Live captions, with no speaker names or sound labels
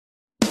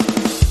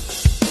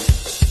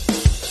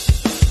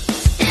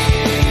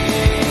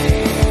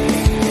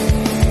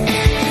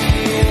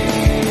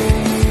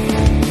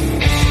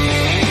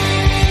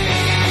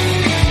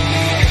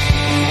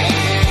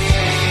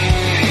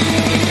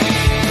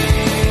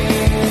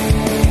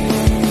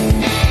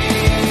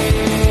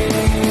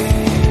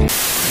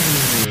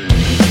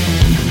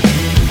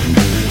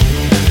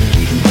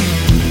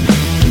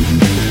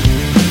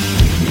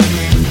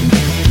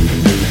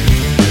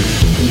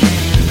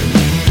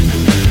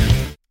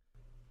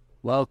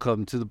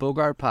Welcome to the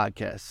Bogart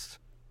podcast.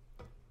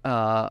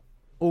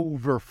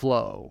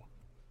 OverFlow.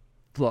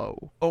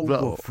 Flow.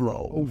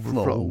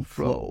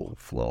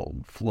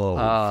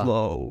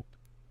 Flow.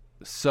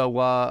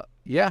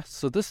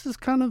 So this is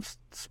kind of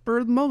spur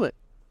of the moment.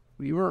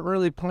 We weren't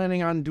really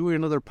planning on doing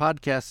another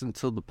podcast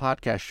until the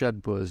podcast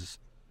shed was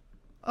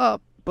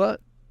up,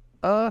 but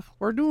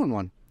we're doing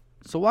one.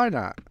 So why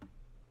not?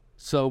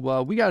 So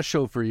we got a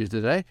show for you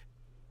today.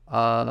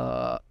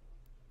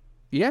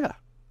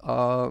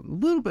 A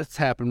little bit's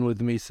happened with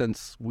me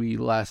since we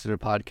last did a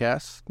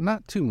podcast.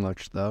 Not too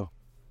much, though.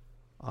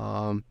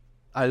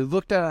 I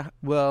looked at,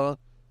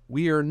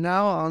 we are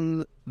now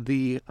on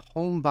the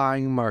home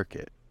buying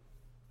market.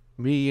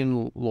 Me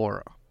and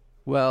Laura.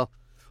 Well,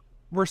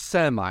 we're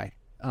semi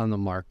on the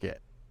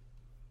market.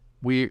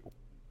 I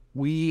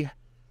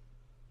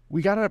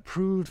got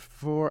approved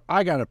for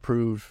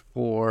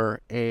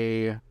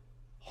a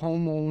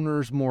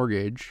homeowner's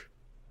mortgage,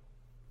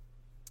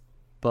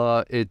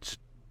 but it's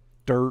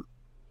dirt.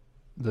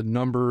 The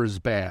number is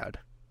bad.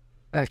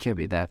 That can't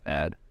be that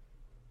bad.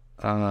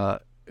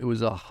 It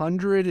was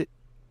 $110,000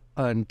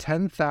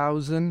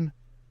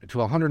 to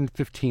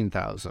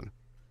 $115,000,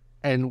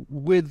 and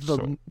with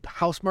the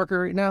house market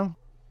right now,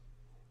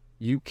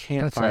 you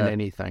can't find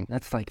anything.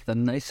 That's like the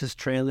nicest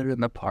trailer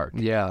in the park.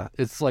 Yeah,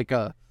 it's like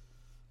a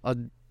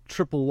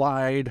triple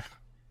wide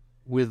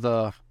with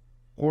a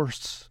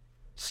horse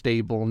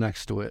stable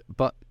next to it.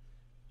 But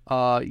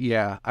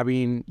I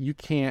mean, you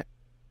can't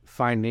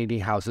find any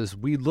houses.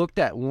 We looked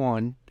at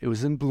one. It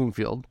was in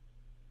Bloomfield.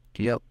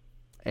 Yep.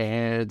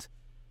 And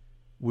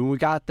when we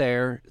got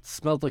there, it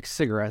smelled like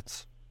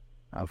cigarettes.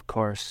 Of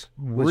course.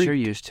 Which you're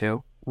used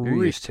to.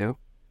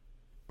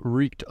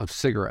 Reeked of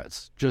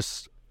cigarettes.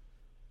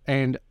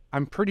 And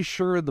I'm pretty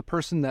sure the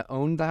person that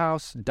owned the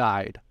house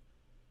died.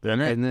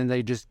 Didn't it? And then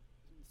they just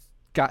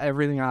got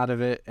everything out of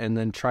it and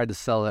then tried to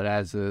sell it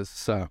as is.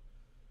 So,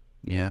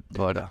 yeah.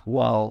 But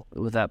well,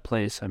 with that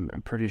place, I'm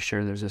pretty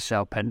sure there's a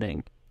sale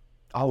pending.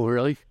 Oh,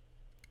 really?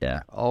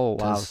 Yeah. Oh,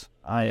 wow.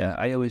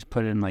 I always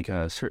put in like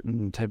a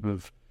certain type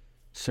of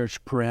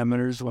search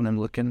parameters when I'm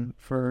looking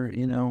for,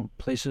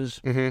 places.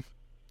 Mm-hmm.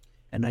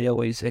 And I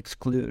always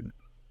exclude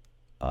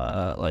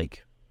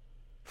like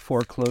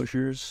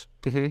foreclosures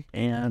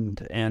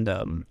and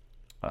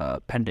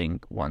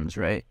pending ones,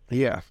 right?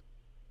 Yeah.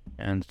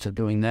 And so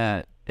doing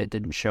that, it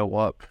didn't show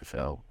up.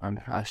 So I'm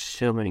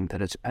assuming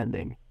that it's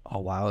pending. Oh,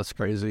 wow, that's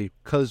crazy.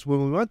 Because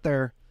when we went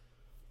there,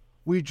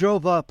 we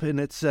drove up and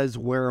it says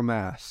wear a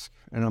mask.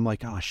 And I'm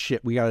like, oh,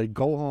 shit, we got to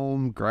go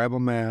home, grab a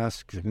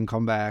mask, and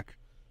come back.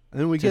 And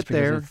then we get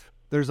there,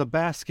 there's a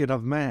basket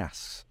of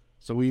masks.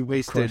 So we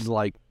wasted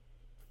like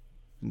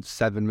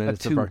 7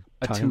 minutes of our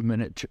time.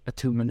 A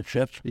 2 minute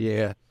trip.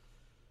 Yeah.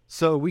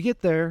 So we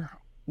get there,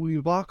 we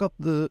walk up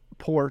the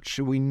porch,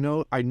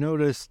 and I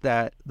noticed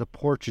that the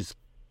porch is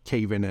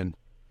caving in.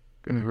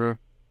 Mm-hmm.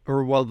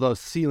 Or, the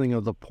ceiling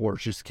of the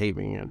porch is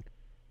caving in.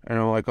 And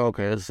I'm like,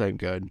 okay, this ain't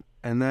good.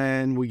 And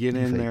then we get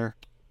in there.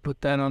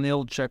 Put that on the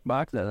old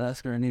checkbox that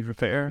that's going to need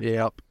repair.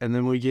 Yep. And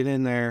then we get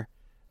in there,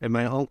 and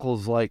my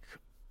uncle's like,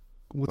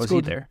 was he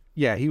there?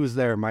 Yeah, he was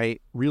there. My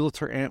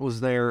realtor aunt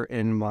was there,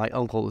 and my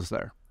uncle was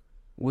there.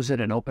 Was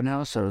it an open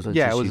house, or was it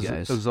just you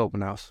guys? It was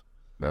open house.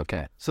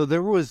 Okay. So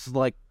there was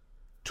like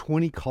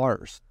 20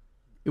 cars.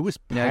 It was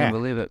packed. Yeah, I can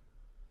believe it.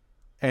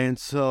 And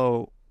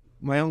so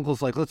my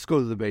uncle's like, let's go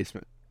to the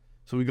basement.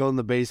 So we go in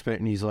the basement,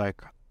 and he's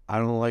like, I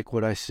don't like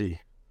what I see.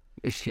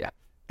 Yeah.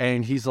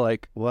 And he's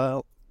like,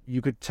 well,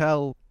 you could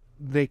tell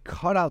they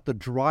cut out the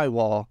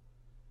drywall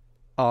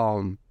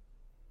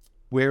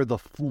where the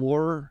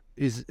floor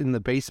is in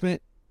the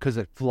basement because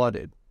it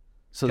flooded.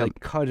 So they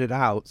cut it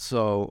out.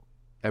 So,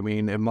 I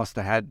mean, it must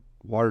have had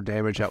water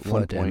damage at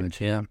one point.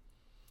 Yeah.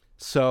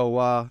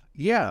 So,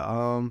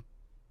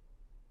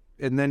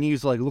 and then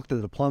he's like, looked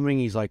at the plumbing.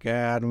 He's like,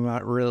 I'm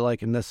not really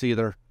liking this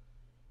either.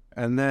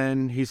 And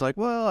then he's like,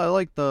 well, I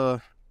like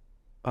the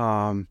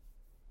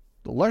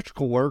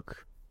electrical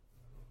work.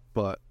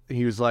 But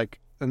he was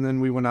like, and then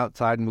we went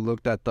outside and we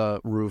looked at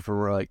the roof,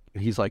 and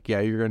he's like, yeah,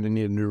 you're going to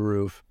need a new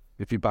roof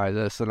if you buy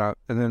this. And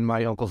then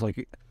my uncle's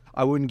like,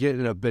 I wouldn't get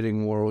in a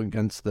bidding war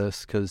against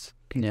this because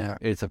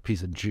it's a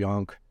piece of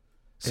junk.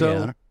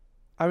 So,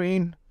 I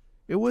mean,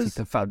 it was...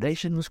 The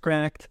foundation was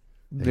cracked.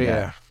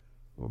 Yeah.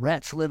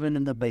 Rats living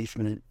in the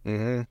basement.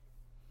 Mm-hmm.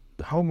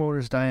 The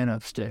homeowner's dying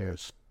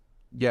upstairs.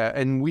 Yeah,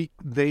 and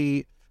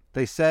they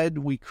said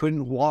we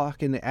couldn't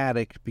walk in the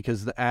attic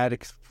because the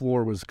attic's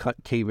floor was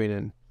caving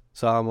in.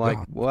 So I'm like,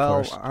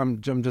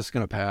 I'm just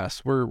gonna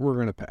pass. We're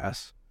gonna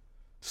pass.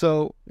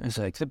 So it's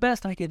like the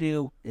best I could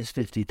do is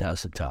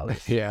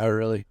 $50,000. Yeah,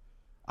 really.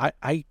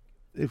 I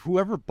if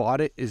whoever bought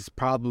it is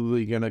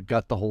probably gonna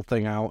gut the whole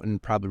thing out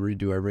and probably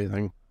redo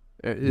everything.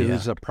 It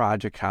was a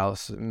project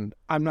house, and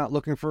I'm not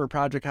looking for a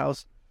project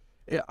house.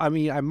 I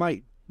mean, I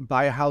might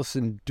buy a house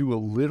and do a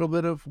little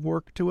bit of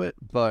work to it,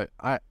 but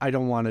I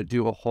don't want to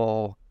do a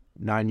whole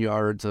 9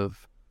 yards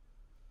of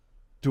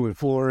doing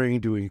flooring,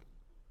 doing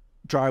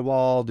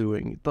drywall,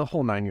 doing the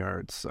whole 9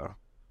 yards. So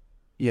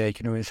yeah, you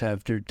can always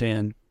have Dirt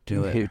Dan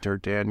do it.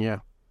 Dirt Dan, yeah.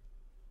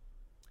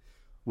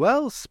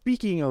 Well,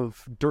 speaking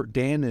of Dirt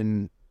Dan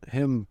and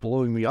him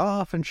blowing me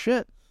off and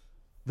shit,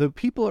 the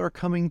people are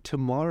coming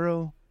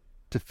tomorrow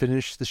to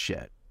finish the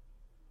shed.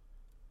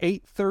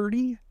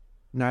 8:30,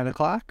 9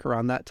 o'clock,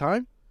 around that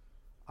time,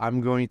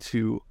 I'm going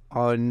to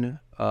unlock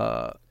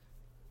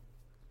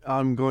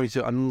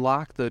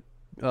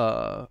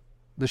the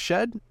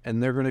shed,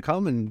 and they're going to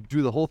come and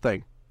do the whole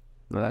thing.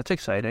 Well, that's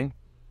exciting.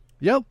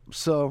 Yep.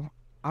 So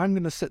I'm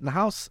going to sit in the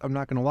house. I'm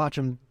not going to watch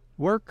them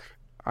work.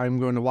 I'm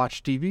going to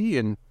watch TV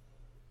and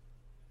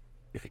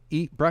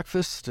eat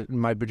breakfast in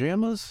my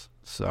pajamas.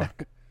 So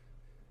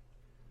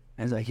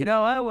I was like,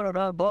 I want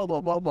to blah,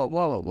 blah, blah, blah, blah,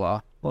 blah,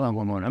 blah. Hold on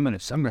one moment. I'm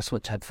gonna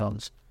switch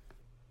headphones.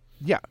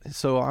 Yeah.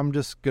 So I'm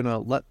just going to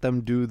let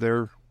them do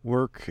their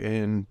work,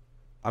 and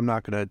I'm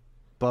not going to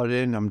butt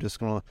in. I'm just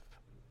going to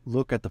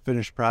look at the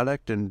finished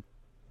product and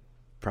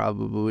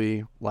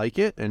probably like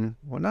it and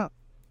whatnot.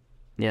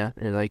 Yeah,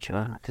 like,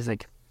 cause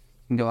like,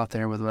 you can go out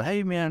there with,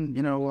 hey man,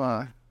 you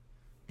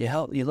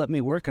let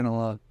me work on a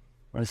lot.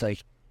 Or it's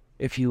like,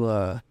 if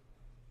you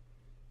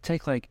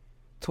take like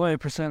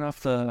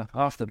 20%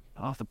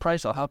 off the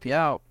price, I'll help you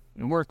out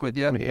and work with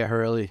you. Yeah,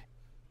 really.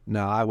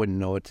 No, I wouldn't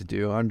know what to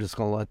do. I'm just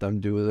gonna let them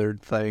do their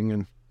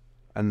thing,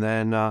 and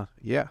then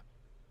yeah.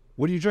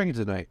 What are you drinking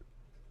tonight?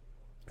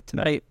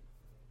 Tonight,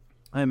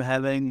 I'm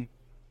having.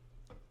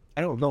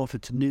 I don't know if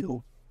it's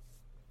new.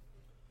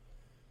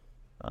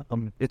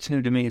 It's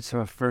new to me. It's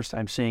the first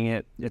time seeing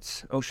it.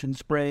 It's Ocean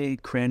Spray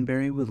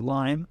Cranberry with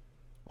Lime.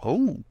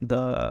 Oh,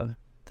 the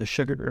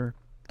sugar,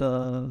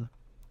 the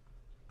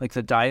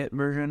diet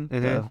version,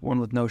 the one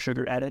with no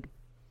sugar added.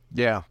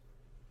 Yeah,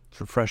 it's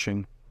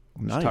refreshing.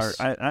 Nice.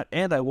 I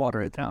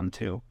water it down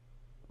too.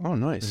 Oh,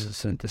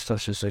 nice. This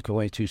stuff's just like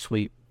way too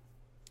sweet.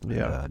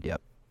 Yeah.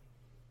 Yep.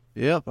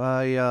 Yep. What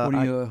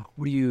are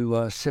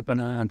you sipping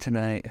on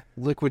tonight?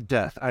 Liquid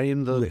Death. I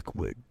am the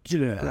Liquid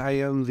Death. I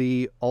am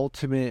the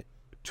ultimate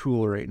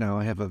tool right now.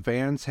 I have a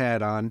Vans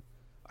hat on.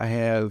 I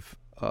have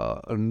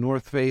a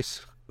North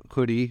Face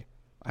hoodie.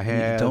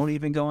 You don't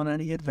even go on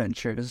any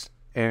adventures.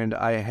 And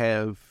I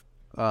have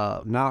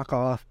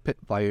knockoff Pit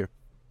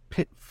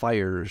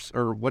Fires,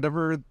 or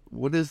whatever.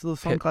 What is the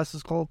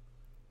sunglasses called?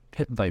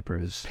 Pit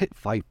Vipers. Pit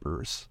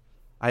Vipers.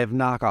 I have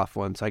knockoff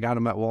ones. I got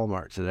them at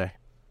Walmart today.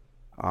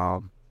 I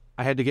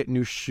had to get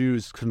new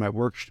shoes because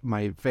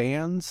my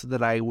Vans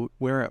that I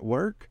wear at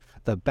work,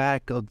 the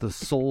back of the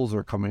soles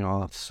are coming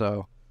off.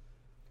 So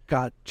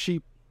got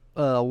cheap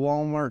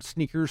Walmart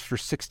sneakers for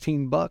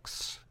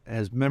 $16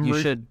 as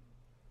memory.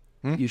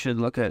 You should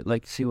look at,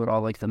 see what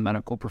all, the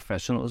medical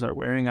professionals are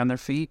wearing on their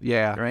feet.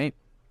 Yeah. Right?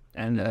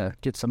 And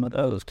get some of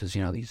those, because,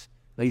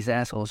 these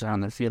assholes are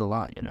on their feet a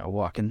lot,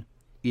 walking.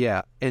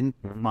 Yeah, and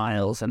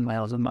miles and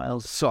miles and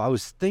miles. So I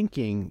was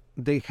thinking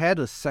they had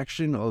a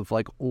section of,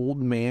 old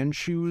man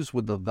shoes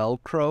with the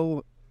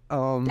Velcro,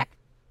 on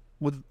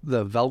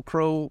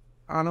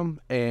them,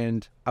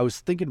 and I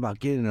was thinking about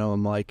getting them.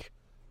 I'm like,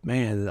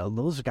 man,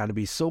 those got to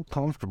be so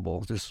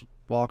comfortable, just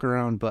walk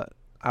around, but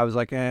I was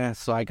like,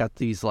 so I got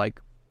these,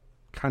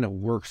 kind of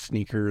work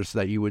sneakers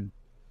that you would,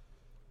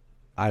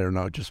 I don't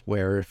know, just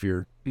wear if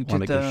you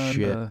want to get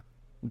shit.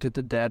 Get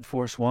the Dad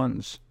Force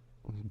ones.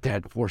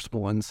 Dad Force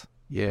ones.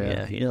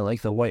 Yeah. Yeah,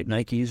 like the white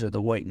Nikes or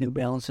the white New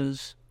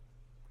Balances.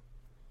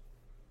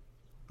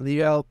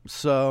 Yeah,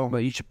 so...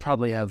 But you should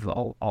probably have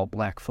all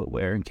black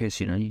footwear in case,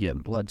 you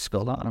get blood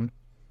spilled on them.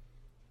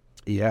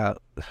 Yeah,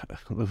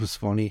 it was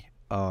funny.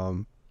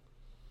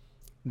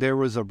 There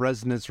was a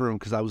residence room,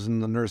 because I was in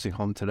the nursing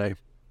home today.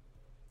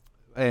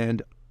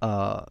 And,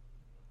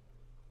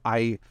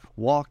 I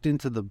walked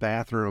into the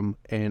bathroom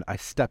and I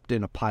stepped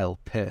in a pile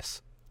of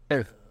piss.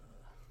 And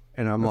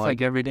I'm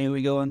like every day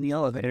we go in the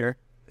elevator.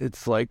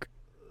 It's like,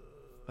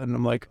 and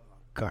I'm like,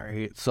 all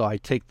right. So I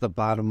take the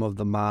bottom of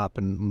the mop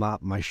and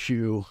mop my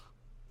shoe,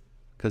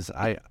 because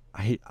I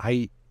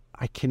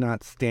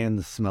cannot stand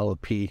the smell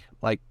of pee.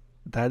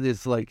 That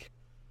is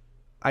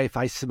if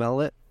I smell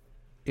it,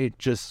 it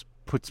just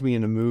puts me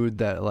in a mood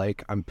that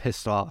I'm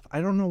pissed off. I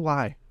don't know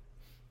why.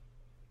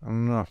 I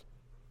don't know.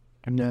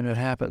 And then it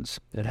happens.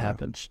 It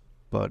happens.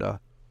 But,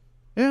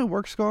 yeah,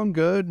 work's going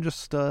good.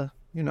 Just,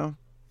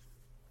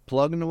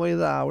 plugging away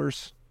the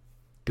hours.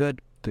 Good.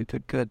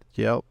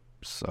 Yep.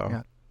 So,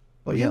 yeah.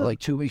 But we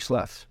got 2 weeks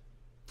left.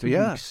 2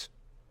 weeks.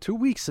 2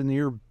 weeks and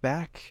you're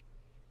back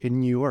in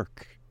New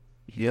York.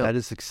 Yeah. That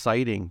is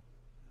exciting.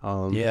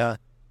 Yeah.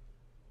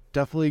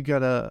 Definitely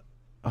gotta,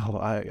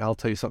 I'll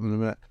tell you something in a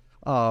minute.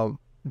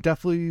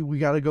 Definitely we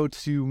gotta go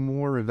to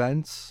more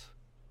events.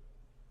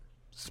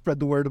 Spread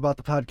the word about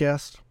the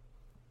podcast.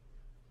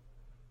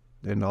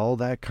 And all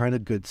that kind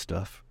of good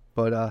stuff.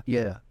 But,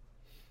 yeah.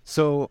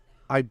 So,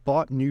 I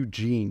bought new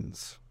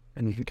jeans.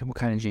 And what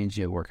kind of jeans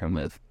are you working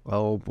with?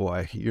 Oh,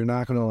 boy. You're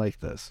not going to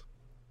like this.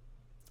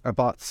 I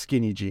bought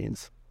skinny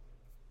jeans.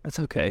 That's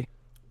okay.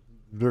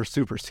 They're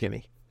super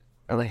skinny.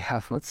 Are they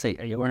let's see,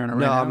 are you wearing them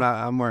right now? No, I'm not.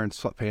 I'm wearing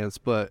sweatpants.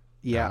 But,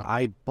 yeah,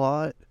 I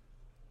bought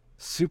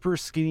super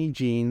skinny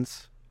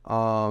jeans.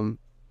 I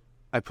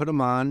put them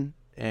on,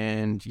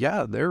 and,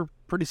 yeah, they're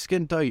pretty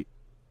skin tight.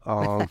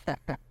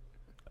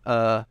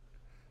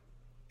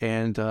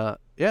 And so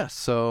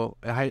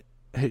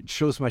it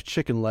shows my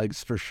chicken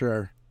legs for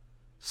sure.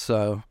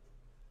 So,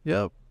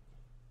 yep.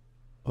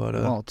 But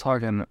well,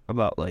 talking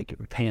about like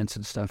pants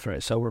and stuff,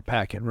 right? So we're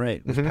packing,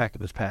 right? We're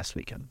packing this past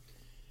weekend.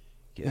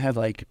 I have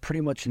like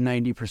pretty much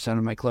 90%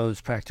 of my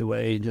clothes packed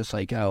away, just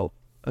like out.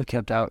 I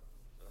kept out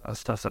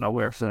stuff that I'll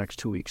wear for the next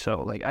 2 weeks.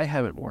 So like I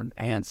haven't worn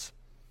pants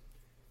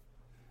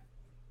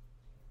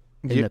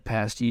in the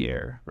past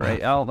year,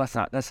 right? Oh, that's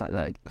not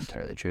like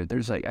entirely true.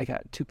 There's like I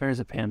got 2 pairs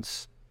of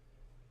pants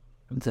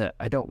that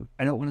I don't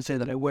want to say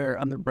that I wear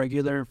on the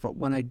regular, but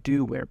when I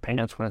do wear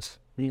pants, when it's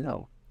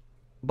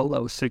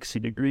below 60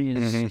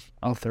 degrees,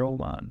 I'll throw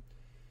them on.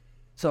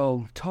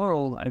 So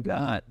total,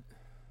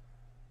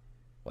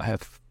 I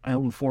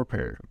own 4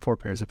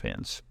 pairs of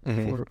pants,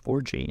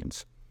 4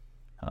 jeans,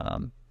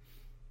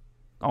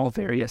 all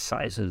various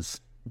sizes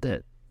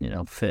that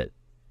fit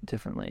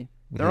differently.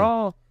 They're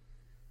all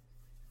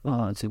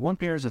let's see, 1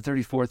 pair is a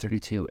 34,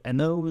 32,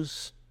 and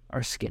those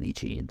are skinny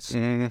jeans,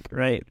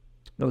 right?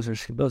 Those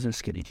are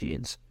skinny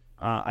jeans.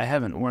 I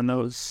haven't worn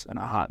those in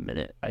a hot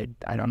minute. I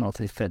don't know if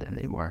they fit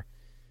anymore.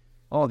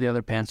 All the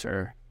other pants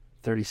are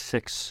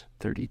 36,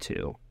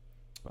 32.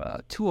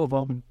 2 of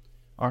them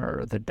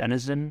are the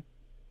Denizen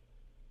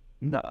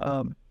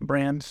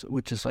brands,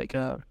 which is like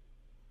I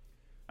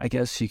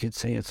guess you could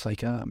say it's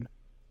like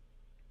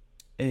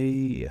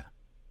a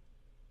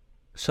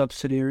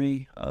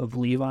subsidiary of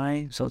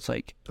Levi. So it's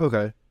like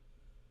okay.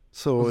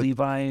 So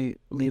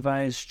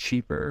Levi's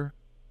cheaper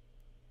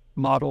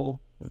model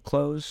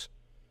clothes.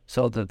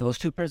 So those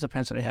 2 pairs of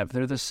pants that I have,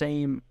 they're the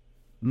same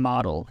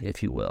model,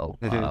 if you will.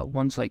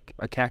 One's like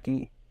a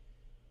khaki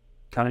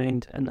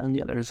kind, and then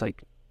the other's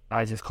like,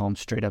 I just call them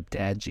straight up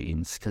dad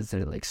jeans because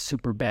they're like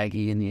super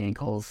baggy in the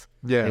ankles.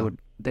 Yeah,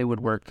 they would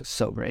work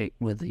so great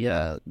with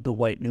the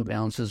white New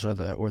Balances or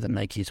the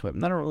Nikes. I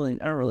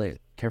don't really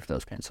care for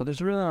those pants. So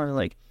there's really only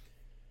like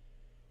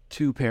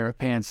 2 pair of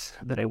pants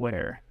that I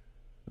wear,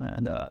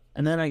 and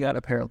then I got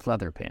a pair of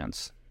leather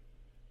pants.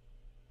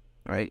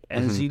 Right,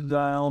 as you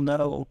all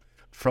know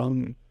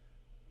from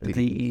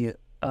the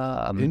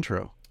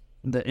intro,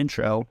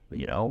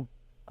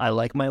 I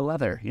like my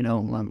leather,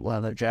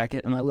 leather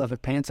jacket and my leather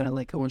pants, and I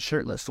like going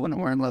shirtless when I'm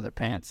wearing leather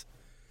pants.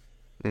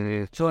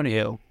 So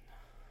anyhow,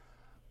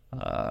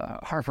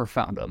 Harper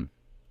found them,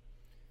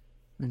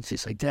 and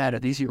she's like, "Dad, are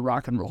these your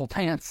rock and roll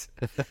pants?"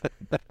 I'm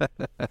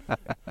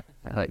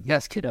like,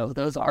 "Yes, kiddo,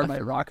 those are my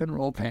rock and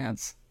roll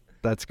pants."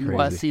 That's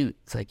crazy.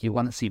 You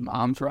want to see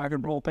Mom's rock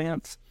and roll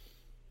pants?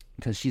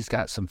 Because she's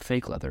got some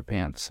fake leather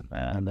pants,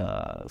 and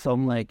so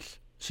I'm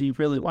like, she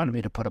really wanted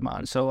me to put them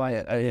on, so I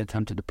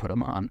attempted to put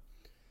them on.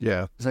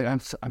 Yeah, it's like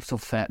I'm so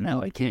fat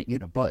now I can't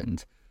get it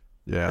buttoned.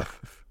 Yeah,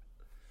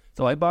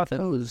 so I bought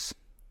those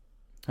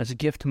as a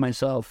gift to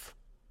myself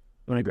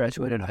when I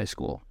graduated high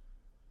school.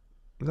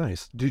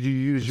 Nice. Did you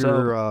use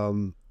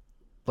your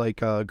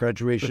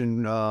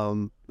graduation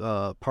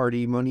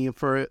party money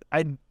for it?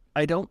 I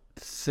don't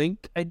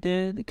think I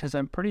did, because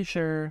I'm pretty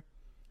sure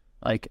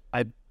like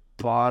I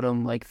bought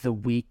them like the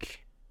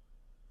week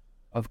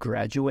of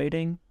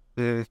graduating.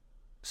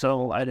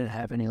 So I didn't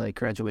have any like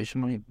graduation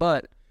money,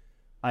 but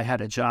I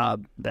had a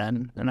job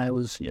then, and I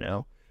was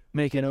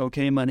making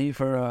okay money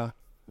for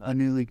a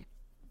newly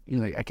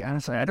I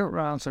don't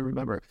honestly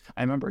remember.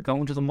 I remember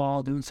going to the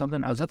mall doing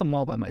something. I was at the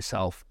mall by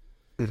myself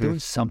doing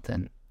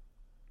something,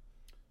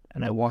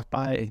 and I walked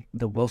by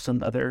the Wilson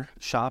leather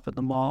shop at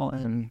the mall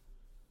and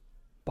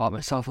bought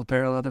myself a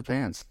pair of leather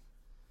pants.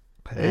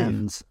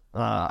 And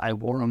I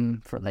wore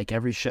them for like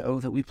every show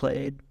that we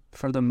played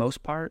for the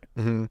most part.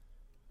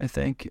 I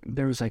think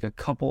there was like a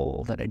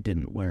couple that I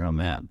didn't wear them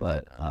at,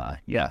 but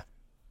yeah.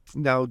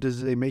 Now,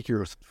 does they make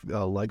your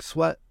legs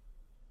sweat?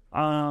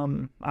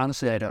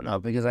 Honestly, I don't know,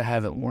 because I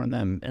haven't worn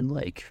them in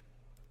like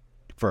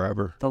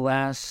forever. The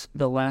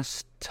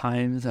last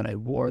time that I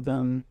wore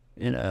them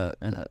in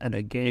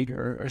a gig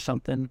or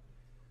something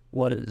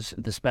was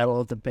this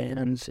Battle of the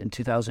Bands in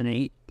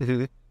 2008.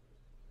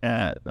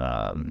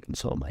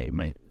 So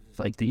my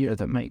like the year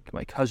that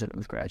my cousin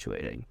was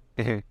graduating.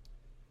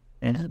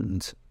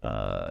 And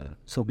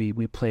so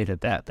we played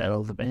at that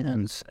Battle of the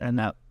Bands, and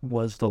that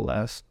was the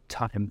last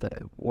time that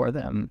I wore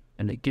them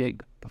in a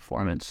gig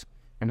performance.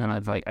 And then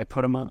I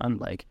put them on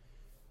like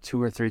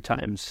 2 or 3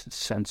 times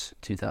since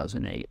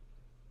 2008.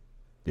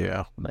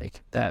 Yeah,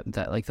 like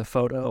that like the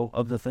photo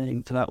of the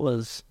thing. So that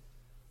was,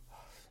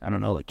 I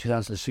don't know, like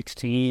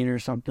 2016 or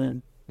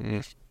something,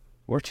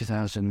 or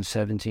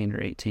 2017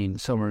 or 18,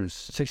 somewhere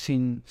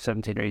 16,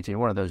 17 or 18,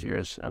 one of those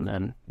years. And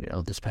then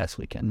this past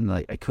weekend,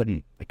 like I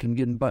couldn't get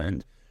them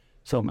buttoned.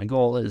 So my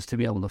goal is to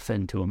be able to fit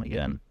into them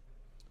again.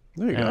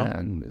 There you go.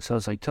 And so I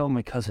was like telling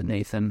my cousin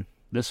Nathan,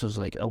 this was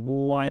like a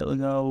while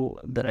ago,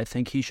 that I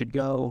think he should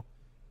go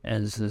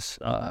as this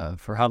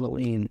for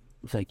Halloween.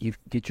 It's like, you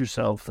get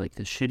yourself like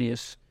the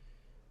shittiest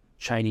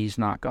Chinese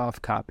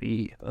knockoff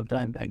copy of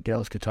Dimebag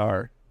Darrell's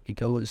guitar. You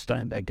go as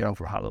Dimebag Darrell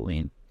for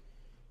Halloween,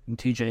 and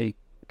TJ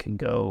can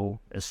go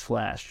as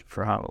Flash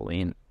for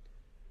Halloween.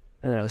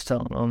 And I was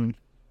telling him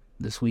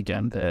this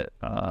weekend that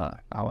how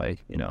I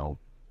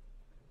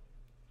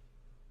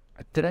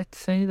Did I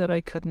say that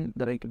I couldn't,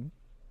 that I could?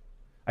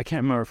 I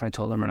can't remember if I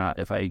told him or not,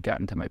 if I got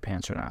into my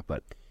pants or not,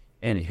 but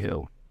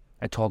anywho,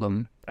 I told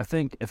him, I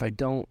think if I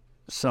don't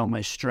sell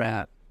my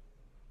strat,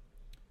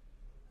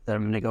 that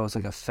I'm going to go as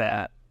like a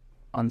fat,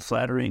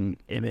 unflattering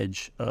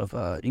image of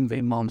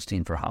Yngwie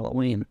Malmsteen for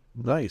Halloween.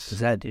 Nice. 'Cause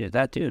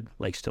that dude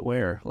likes to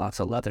wear lots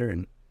of leather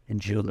and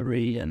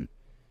jewelry, and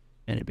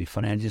it'd be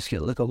funny. I'd just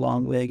get like a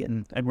long wig,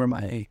 and I'd wear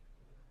my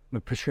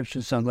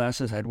prescription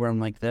sunglasses. I'd wear them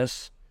like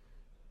this,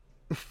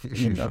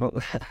 you know,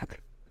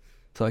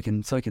 so I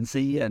can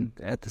see, and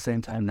at the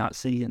same time not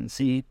see and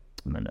see.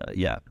 And then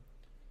yeah,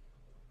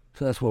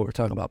 so that's what we're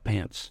talking about,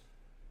 pants.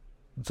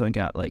 So I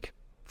got like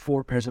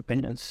 4 pairs of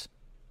pants.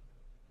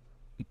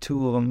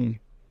 2 of them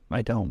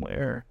I don't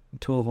wear.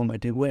 2 of them I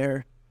do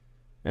wear.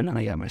 And then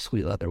I got my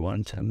sweet leather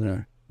ones I'm going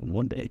to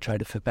one day try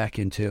to fit back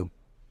into.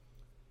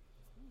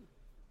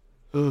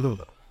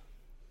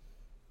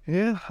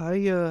 Yeah,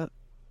 I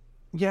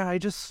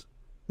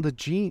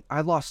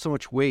lost so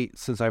much weight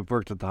since I've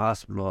worked at the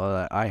hospital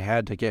that I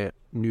had to get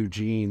new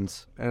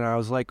jeans. And I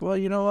was like, well,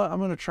 you know what? I'm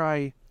going to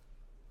try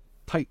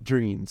tight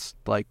jeans,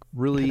 like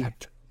really,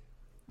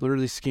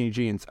 literally skinny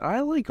jeans. I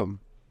like them.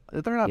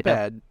 They're not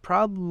bad.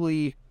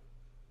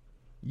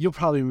 You'll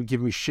probably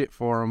give me shit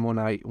for them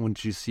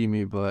once you see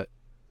me, but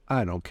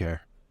I don't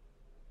care.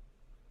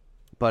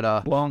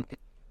 But well,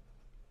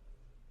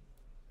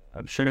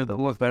 I'm sure they'll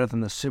look better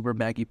than the super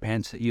baggy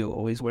pants that you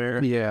always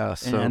wear. Yeah,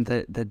 so and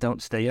that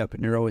don't stay up,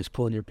 and you're always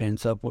pulling your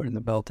pants up, wearing the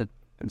belt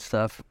and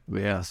stuff.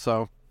 Yeah,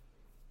 so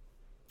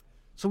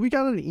we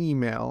got an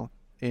email,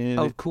 and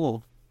oh,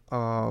 cool.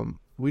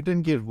 We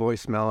didn't get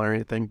voicemail or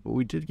anything, but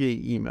we did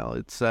get email.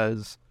 It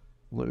says,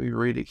 let me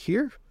read it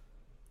here.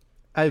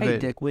 Evan, hey,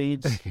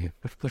 dickweeds.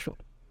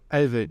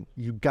 Evan,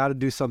 you got to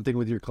do something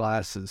with your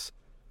glasses.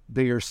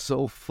 They are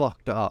so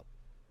fucked up.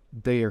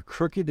 They are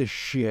crooked as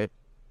shit,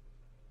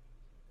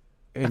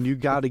 and you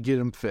got to get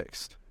them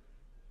fixed.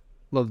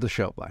 Love the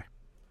show. Bye.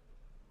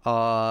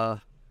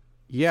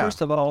 Yeah.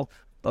 First of all,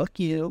 fuck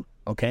you.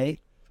 Okay.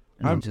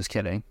 I'm just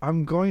kidding.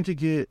 I'm going to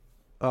get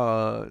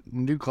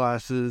new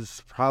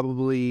glasses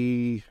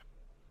probably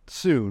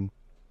soon.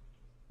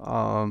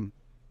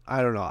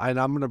 I don't know. And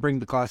I'm going to bring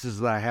the glasses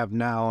that I have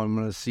now. I'm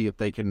going to see if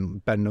they can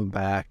bend them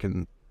back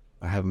and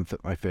have them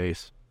fit my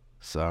face.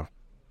 So,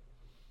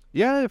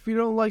 yeah, if you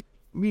don't like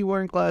me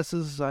wearing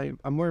glasses, I'm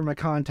wearing my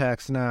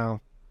contacts now.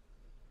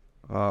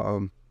 I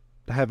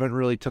haven't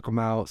really took them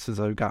out since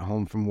I got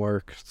home from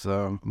work.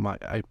 So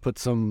I put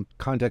some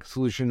contact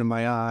solution in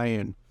my eye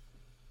and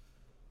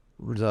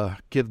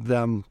give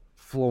them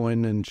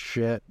flowing and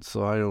shit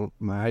so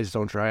my eyes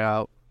don't dry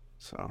out.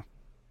 So.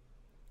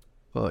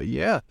 But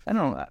yeah, I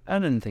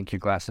didn't think your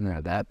glasses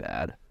are that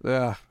bad.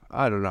 Yeah,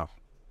 I don't know.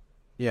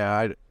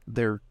 Yeah,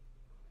 they're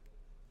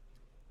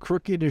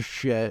crooked as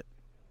shit.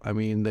 I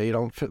mean, they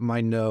don't fit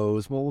my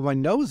nose. Well, my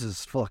nose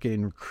is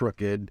fucking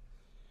crooked.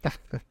 I'm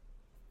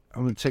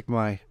gonna take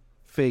my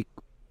fake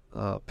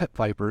pet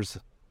vipers,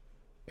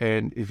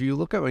 and if you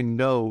look at my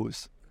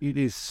nose, it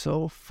is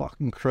so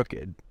fucking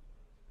crooked.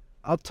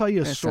 I'll tell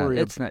you a story.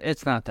 It's not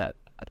that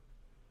bad.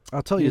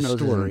 I'll tell you a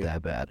story. Isn't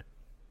that bad.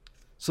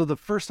 So the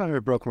first time I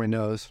broke my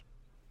nose,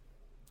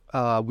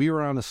 we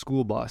were on a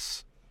school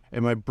bus,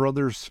 and my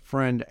brother's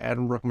friend,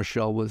 Adam Rook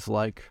Michelle, was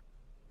like,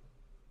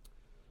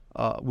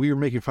 we were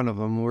making fun of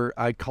him.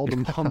 I called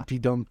him Humpty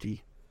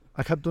Dumpty.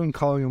 I kept on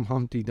calling him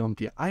Humpty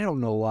Dumpty. I don't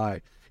know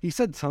why. He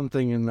said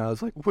something, and I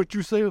was like, what'd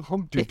you say,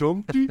 Humpty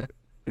Dumpty?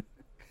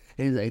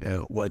 He's like,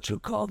 what you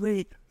call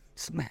me?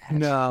 Smash.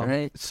 No.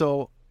 Right?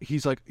 So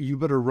he's like, you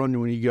better run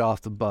when you get off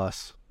the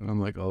bus. And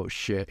I'm like, oh,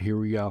 shit, here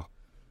we go.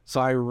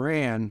 So I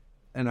ran.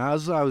 And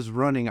as I was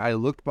running, I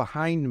looked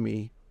behind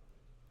me,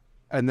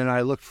 and then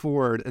I looked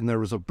forward, and there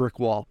was a brick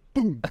wall.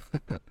 Boom!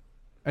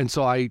 And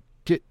so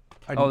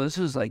this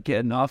was like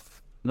getting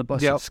off the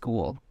bus at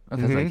school.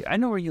 Mm-hmm. Like, I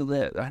know where you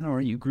live. I know where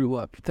you grew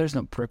up. There's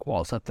no brick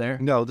walls up there.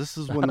 No, this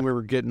is when we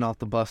were getting off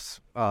the bus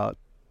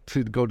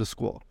to go to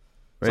school.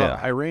 So yeah.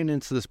 I ran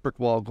into this brick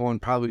wall going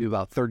probably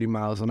about 30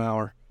 miles an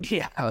hour.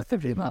 Yeah,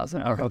 30 miles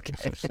an hour. Okay.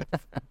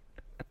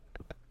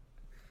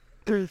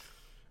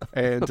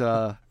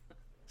 And...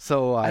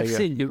 So I've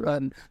seen you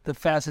run the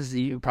fastest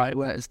you probably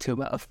went is 2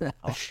 miles an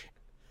hour.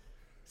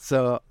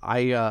 So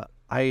I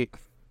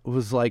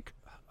was like,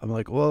 I'm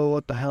like, whoa,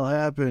 what the hell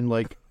happened?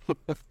 Like,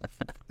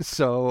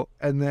 so,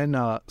 and then,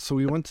 so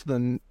I went to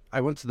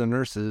the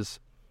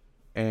nurses,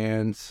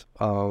 and,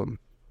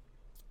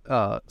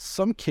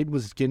 some kid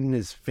was getting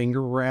his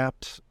finger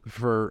wrapped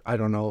for, I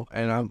don't know.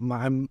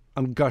 And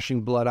I'm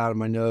gushing blood out of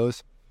my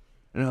nose,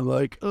 and I'm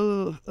like,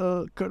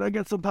 could I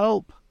get some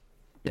help?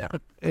 Yeah.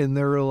 And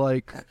they were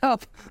like,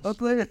 help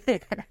later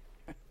there.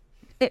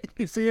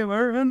 You see him,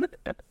 Irvin?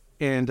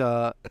 And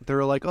they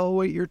were like, oh,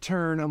 wait, your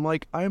turn. I'm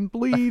like, I'm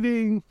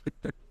bleeding.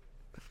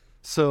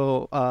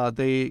 So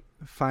they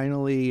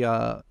finally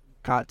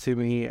got to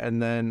me,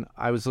 and then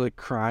I was like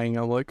crying.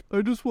 I'm like,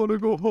 I just want to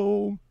go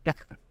home.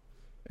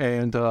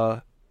 And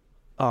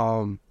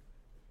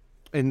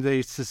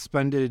they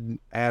suspended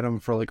Adam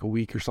for like a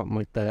week or something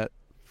like that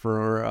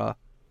for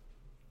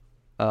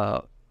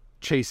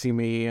chasing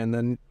me, and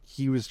then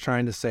he was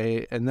trying to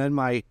say, and then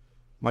my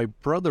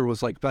brother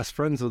was like best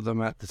friends with them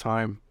at the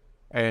time,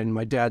 and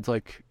my dad's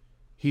like,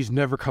 he's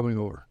never coming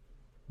over,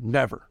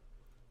 never.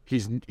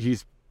 He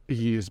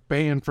is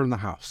banned from the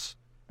house.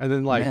 And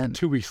then like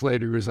 2 weeks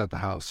later, he was at the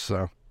house.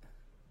 So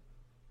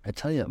I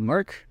tell you,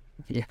 Mark,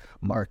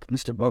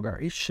 Mr.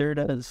 Bogart, he sure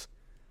does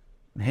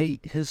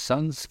hate his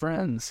son's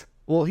friends.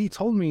 Well, he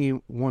told me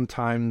one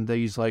time that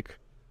he's like,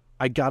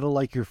 I gotta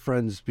like your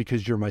friends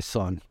because you're my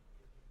son.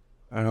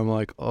 And I'm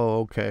like, oh,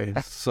 okay.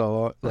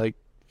 So, like,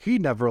 he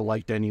never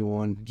liked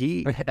anyone.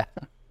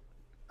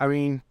 I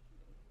mean,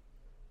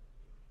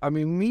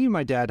 me and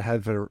my dad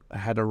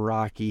had a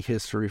rocky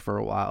history for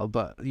a while,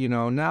 but, you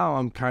know, now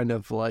I'm kind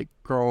of, like,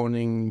 growing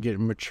and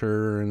getting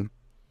mature, and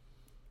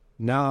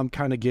now I'm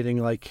kind of getting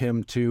like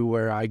him, too,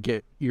 where I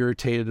get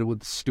irritated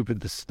with the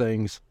stupidest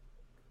things.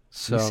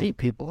 So, you see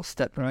people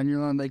stepping on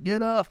your lawn, like,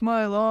 get off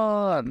my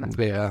lawn.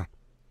 Yeah.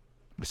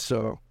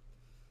 So,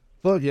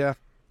 but yeah,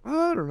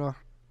 I don't know.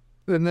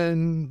 And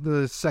then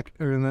the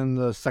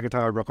second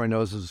time I broke my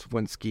nose was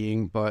when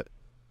skiing. But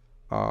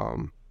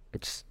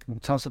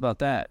tell us about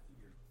that.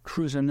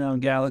 Cruising down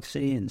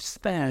Galaxy and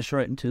smash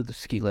right into the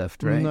ski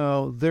lift, right?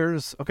 No,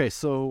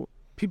 so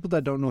people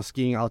that don't know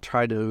skiing, I'll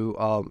try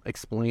to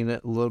explain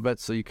it a little bit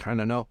so you kind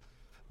of know.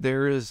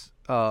 There is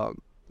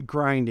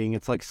grinding.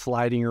 It's like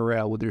sliding a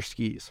rail with your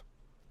skis.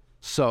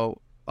 So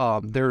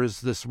there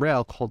is this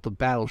rail called the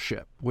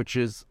battleship, which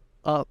is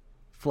up,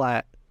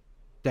 flat,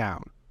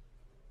 down.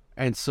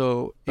 And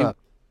so up,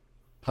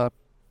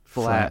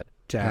 flat,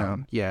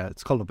 down. Yeah,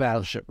 it's called a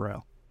battleship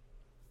rail.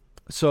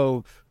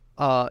 So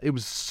it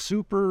was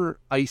super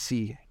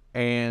icy,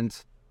 and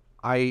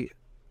I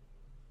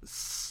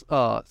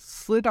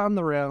slid on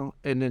the rail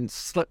and then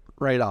slipped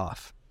right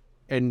off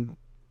and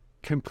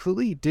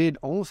completely did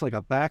almost like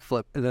a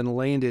backflip and then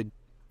landed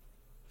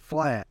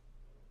flat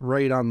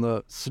right on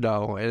the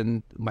snow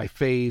and my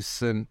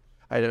face, and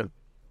I had a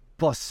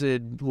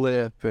busted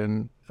lip,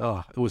 and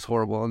it was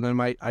horrible. And then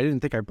I didn't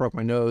think I broke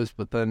my nose,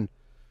 but then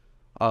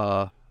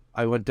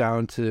I went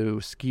down to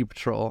ski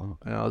patrol,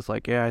 and I was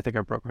like, yeah, I think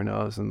I broke my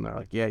nose. And they're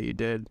like, yeah, you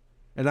did.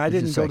 And I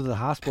didn't go to the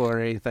hospital or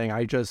anything.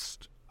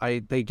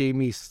 They gave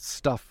me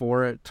stuff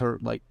for it to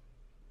like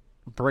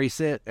brace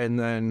it. And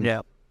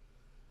then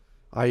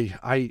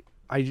I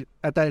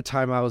at that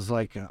time I was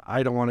like,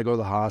 I don't want to go to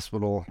the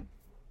hospital.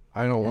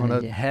 I don't want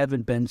to. You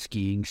haven't been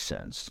skiing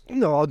since.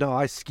 No,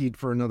 I skied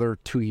for another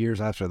 2 years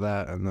after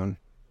that. And then,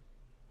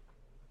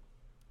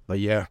 but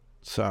yeah,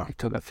 so. I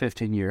took a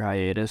 15-year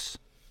hiatus.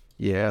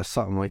 Yeah,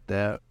 something like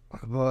that.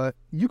 But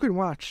you can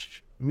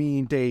watch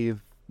me,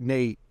 Dave,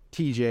 Nate,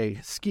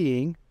 TJ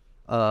skiing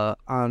on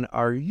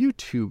our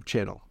YouTube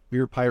channel,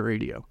 Beer Pie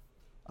Radio.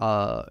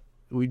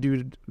 We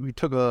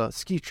took a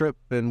ski trip,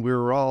 and we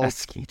were all... A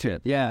ski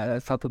trip, yeah,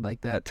 something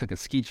like that. Took a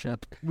ski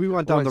trip. We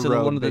went down the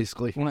road,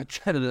 basically. We went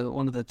to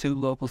one of the two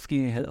local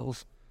skiing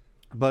hills.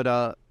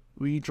 But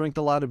we drank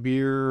a lot of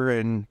beer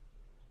and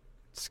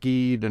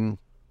skied, and...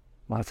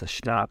 Lots of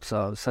schnapps,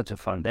 so it was such a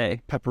fun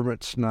day.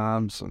 Peppermint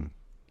schnapps, and...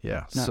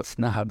 Yeah. Not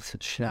snobs,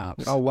 it's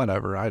schnapps. Oh,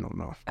 whatever. I don't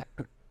know.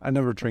 I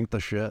never drink the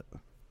shit.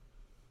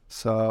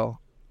 So,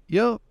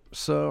 yep.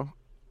 So,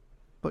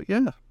 but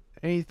yeah.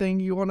 Anything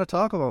you want to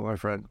talk about, my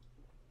friend?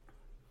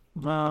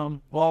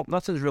 Well,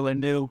 nothing's really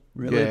new,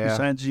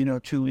 besides,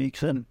 2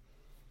 weeks in.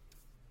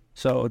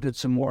 So I did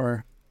some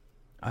more,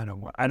 I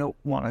don't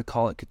want to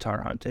call it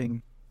guitar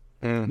hunting.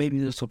 Maybe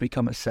this will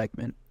become a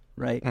segment,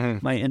 right?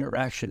 My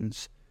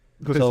interactions.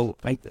 So,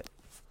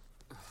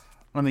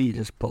 let me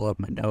just pull up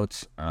my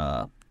notes.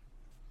 What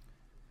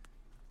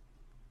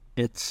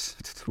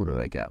do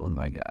I got?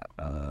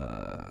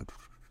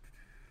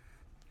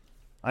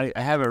 I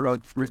have it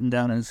written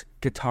down as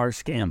guitar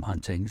scam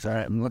hunting. So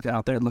I'm looking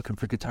out there looking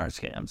for guitar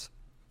scams.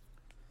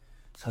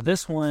 So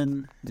this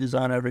one is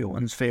on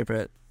everyone's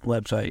favorite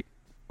website,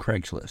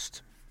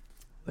 Craigslist.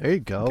 There you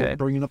go. Okay.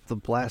 Bringing up the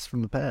blast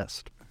from the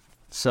past.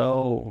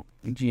 So,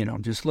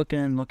 just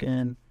looking.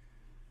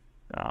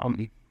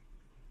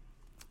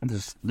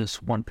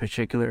 This one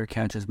particular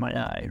catches my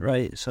eye,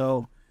 right?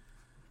 So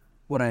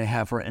what I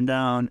have written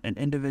down, an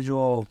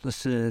individual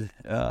listed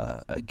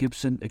a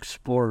Gibson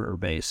Explorer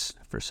bass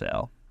for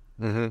sale.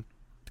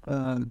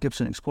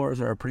 Gibson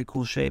Explorers are a pretty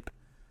cool shape.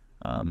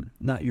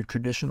 Not your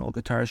traditional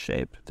guitar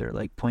shape. They're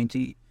like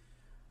pointy.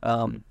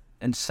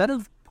 Instead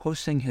of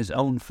posting his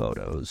own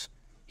photos,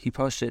 he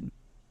posted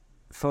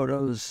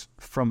photos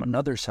from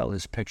another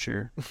seller's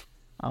picture.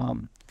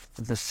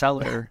 The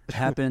seller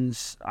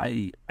happens,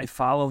 I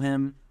follow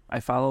him. I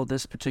follow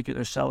this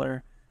particular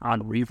seller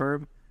on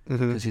Reverb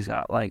because he's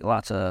got like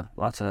lots of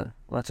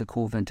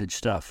cool vintage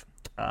stuff.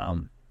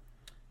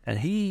 And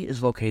he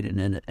is located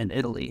in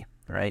Italy,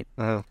 right?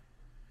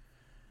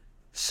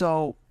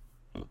 So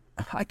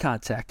I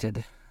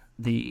contacted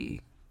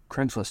the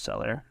Craigslist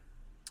seller,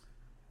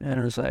 and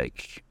I was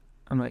like,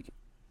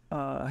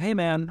 hey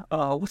man,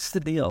 what's the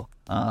deal?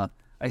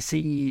 I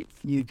see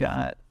you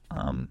got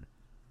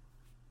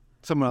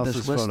someone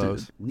else's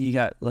photos. You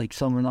got like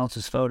someone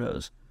else's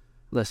photos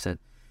listed,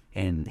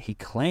 and he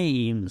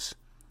claims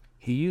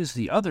he used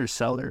the other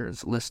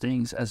seller's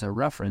listings as a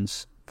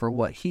reference for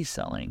what he's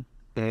selling.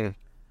 So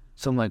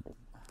I'm like,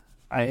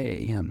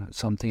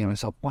 so I'm thinking to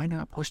myself, why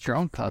not post your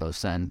own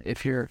photos then?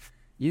 If you're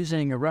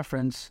using a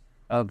reference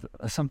of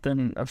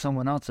something of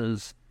someone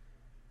else's,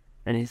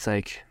 and he's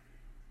like,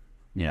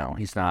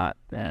 he's not,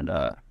 and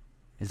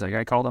he's like,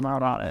 I called him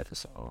out on it,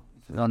 so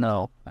oh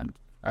no,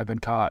 I've been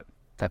caught,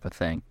 type of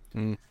thing.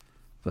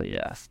 But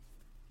yeah,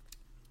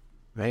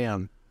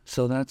 man.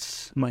 So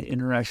that's my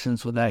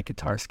interactions with that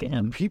guitar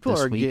scam. People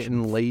are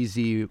getting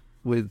lazy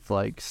with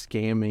like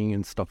scamming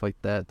and stuff like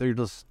that.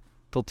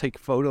 They'll take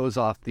photos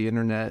off the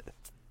internet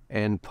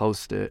and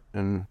post it,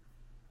 and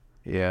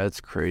yeah,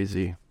 it's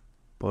crazy.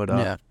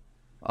 But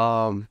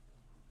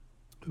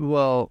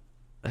well,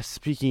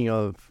 speaking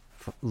of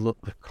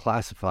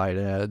classified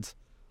ads,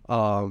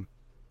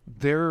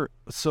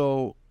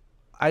 so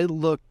I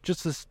looked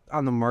just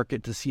on the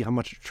market to see how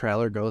much a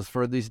trailer goes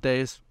for these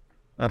days.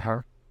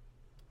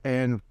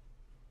 And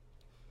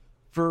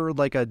for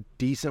like a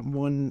decent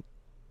one,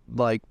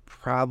 like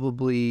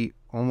probably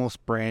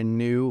almost brand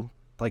new,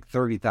 like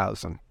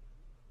 30,000.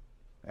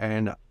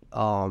 And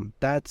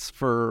that's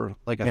for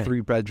like a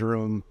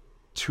 3-bedroom,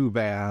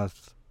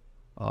 2-bath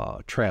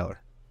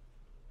trailer.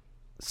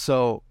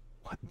 So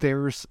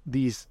there's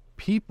these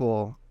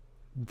people,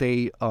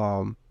 they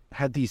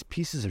had these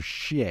pieces of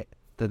shit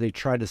that they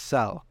try to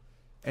sell,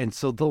 and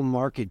so they'll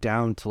mark it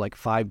down to like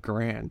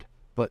 $5,000,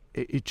 but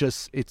it's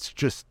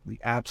just the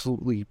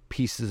absolutely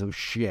pieces of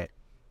shit.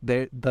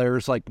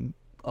 There's like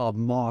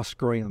moss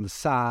growing on the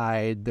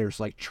side, there's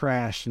like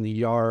trash in the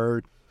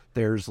yard,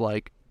 there's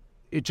like,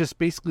 it just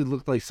basically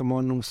looked like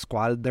someone was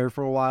squatted there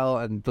for a while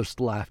and just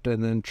left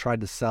and then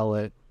tried to sell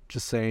it,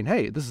 just saying,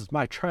 hey, this is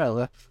my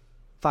trailer,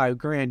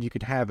 $5,000, you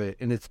could have it,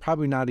 and it's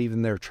probably not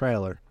even their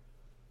trailer.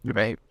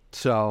 Right.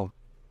 So,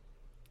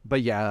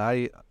 but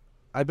yeah,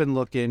 I've been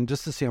looking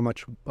just to see how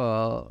much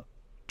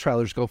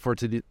trailers go for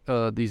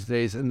these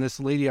days, and this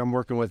lady I'm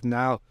working with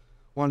now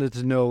wanted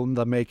to know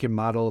the make and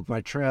model of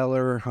my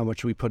trailer, how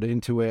much we put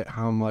into it,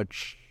 how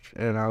much,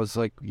 and I was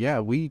like,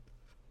 yeah, we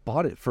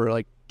bought it for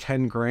like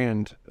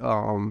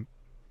 $10,000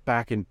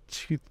 back in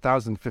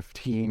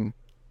 2015.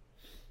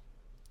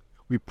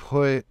 We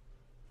put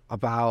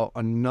about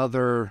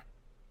another,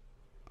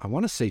 I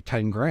want to say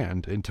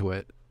 $10,000 into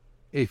it,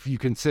 if you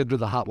consider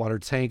the hot water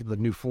tank, the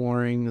new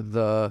flooring,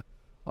 the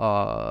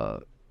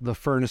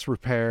furnace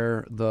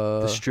repair,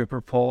 the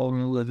stripper pole in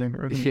the living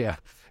room,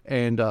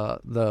 and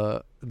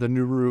the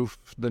new roof,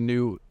 the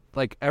new,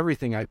 like,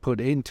 everything I put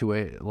into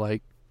it,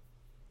 like,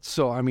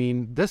 so I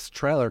mean, this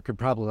trailer could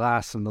probably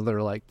last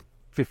another like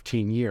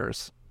 15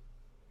 years.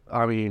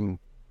 I mean,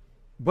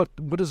 what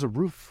does a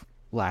roof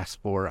last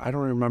for? I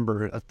don't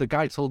remember. The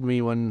guy told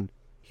me when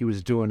he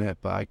was doing it,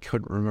 but I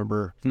couldn't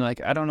remember.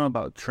 Like, I don't know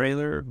about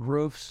trailer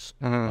roofs.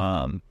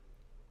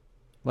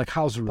 Like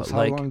house roofs,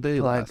 how long do they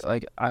last?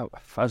 Like I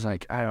was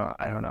like, I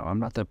don't know. I'm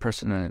not the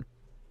person to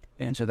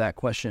answer that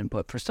question,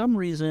 but for some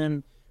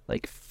reason,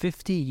 like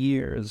 50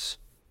 years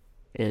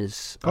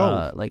is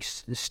like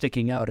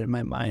sticking out in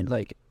my mind.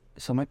 Like,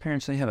 so my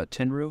parents, they have a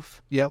tin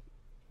roof. Yep.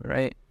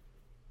 Right.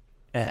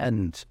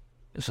 And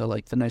so,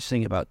 like, the nice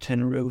thing about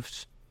tin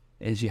roofs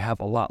is you have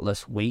a lot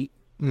less weight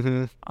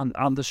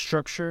on the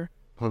structure.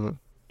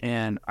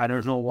 And I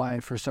don't know why,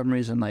 for some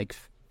reason, like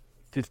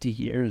 50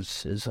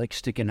 years is like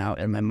sticking out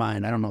in my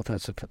mind. I don't know if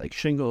that's like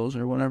shingles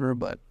or whatever,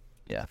 but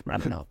yeah, I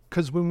don't know.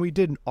 Because when we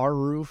did our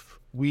roof,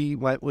 we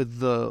went with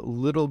the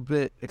little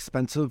bit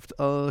expensive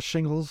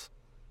shingles.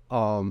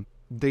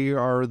 They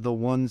are the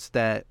ones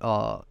that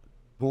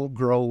won't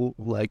grow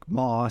like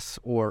moss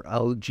or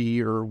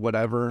algae or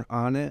whatever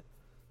on it.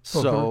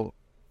 So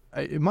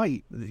it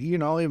might,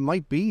 it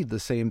might be the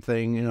same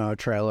thing in a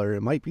trailer.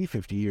 It might be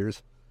 50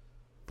 years.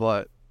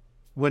 But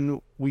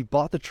when we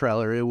bought the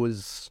trailer, it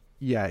was,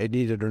 it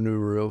needed a new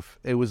roof.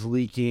 It was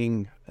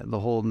leaking the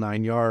whole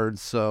 9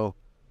 yards. So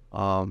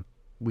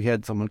we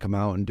had someone come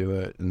out and do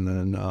it. And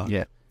then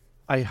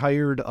I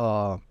hired,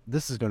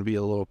 this is going to be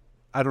a little,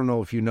 I don't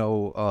know if you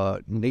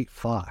know Nate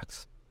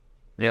Fox.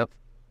 Yep.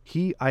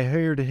 I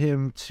hired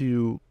him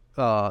to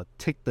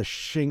take the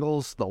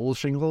shingles, the old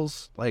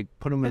shingles, like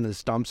put them in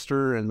this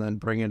dumpster and then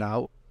bring it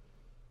out.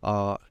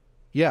 I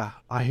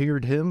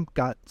hired him,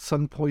 got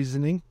sun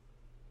poisoning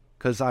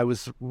because I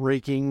was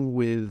raking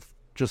with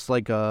just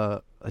like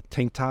a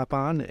tank top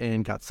on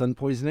and got sun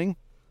poisoning.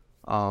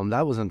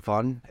 That wasn't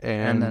fun.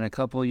 And then a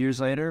couple of years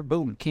later,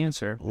 boom,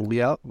 cancer.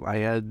 Yep, I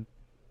had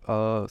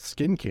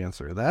skin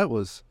cancer. That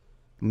was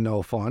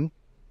no fun.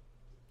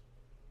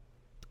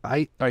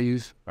 Are you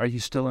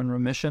still in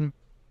remission?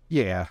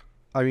 Yeah,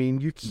 I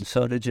mean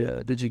So did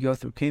you go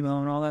through chemo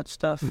and all that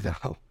stuff?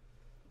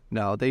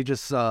 No. They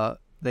just so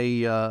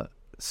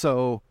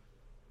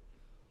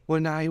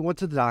when I went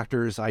to the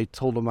doctors, I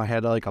told him I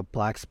had like a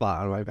black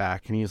spot on my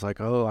back, and he's like,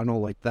 "Oh, I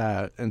don't like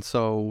that." And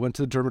so went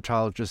to the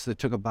dermatologist. They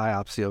took a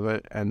biopsy of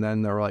it, and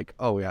then they're like,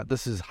 "Oh yeah,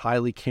 this is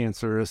highly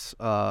cancerous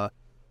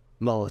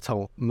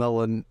melanoma."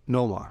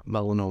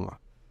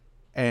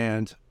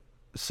 And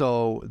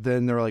so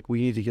then they're like,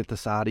 we need to get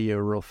this out of you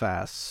real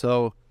fast.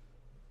 So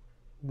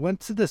went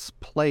to this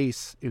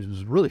place. It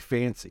was really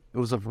fancy. It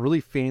was a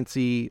really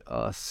fancy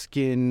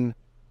skin.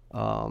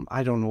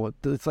 I don't know what.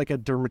 It's like a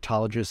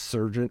dermatologist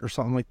surgeon or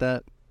something like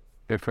that.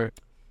 Different.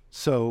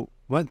 So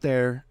went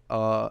there.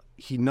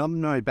 He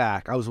numbed my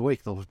back. I was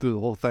awake through the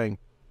whole thing,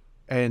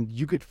 and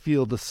you could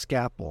feel the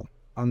scalpel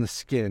on the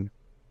skin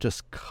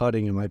just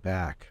cutting in my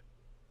back,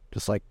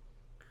 just like.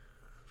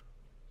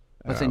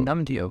 But they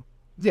numbed you.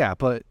 Yeah,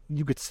 but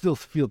you could still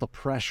feel the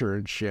pressure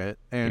and shit.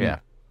 And Yeah.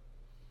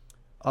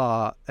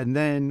 And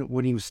then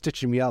when he was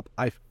stitching me up,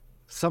 I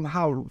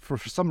somehow, for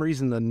some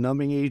reason, the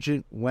numbing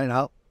agent went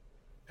up,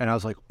 and I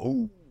was like,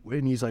 oh.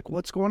 And he's like,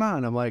 what's going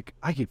on? I'm like,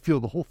 I can feel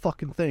the whole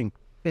fucking thing.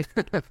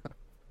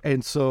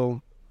 And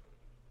so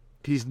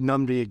he's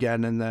numbed me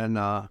again, and then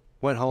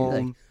went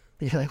home.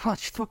 You're like,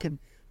 watch fucking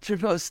trim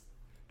those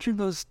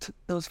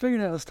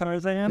fingernails,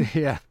 Tarzan.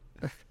 Yeah.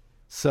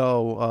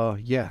 So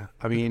yeah,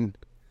 I mean,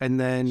 and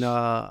then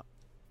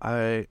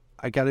I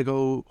gotta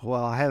go.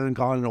 Well, I haven't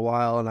gone in a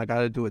while, and I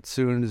gotta do it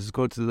soon. Is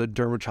go to the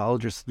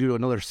dermatologist, do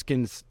another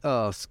skin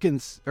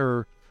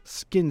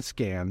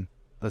scan.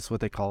 That's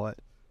what they call it,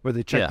 where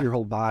they check your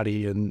whole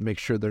body and make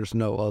sure there's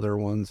no other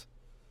ones.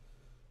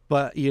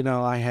 But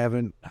I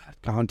haven't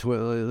gone to it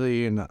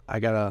lately, and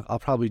I'll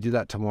probably do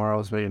that tomorrow. I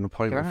was making an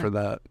appointment for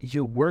that.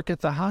 You work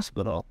at the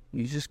hospital.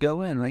 You just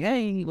go in like,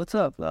 hey, what's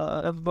up?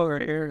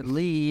 Bogart here,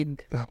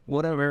 lead,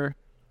 whatever.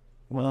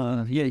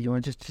 Well, yeah, you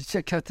want to just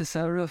check out this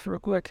out real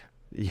quick?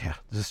 Yeah,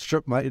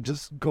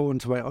 just go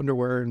into my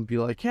underwear and be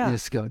like, yeah.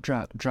 Just go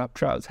drop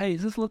trousers. Hey,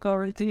 does this look all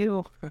right to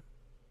you?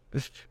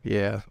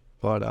 Yeah,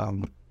 but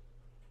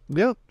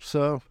yep.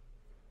 So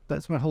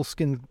that's my whole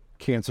skin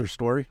cancer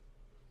story.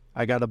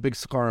 I got a big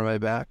scar on my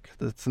back.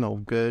 That's no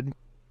good.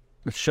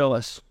 Show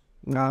us.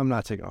 No, I'm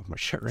not taking off my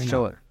shirt right now.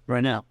 Show it right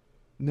now.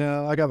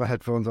 No, I got my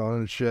headphones on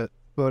and shit.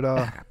 But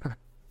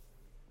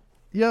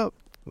yep.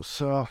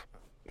 So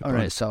all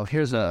right. So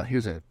here's a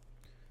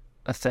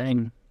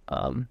thing.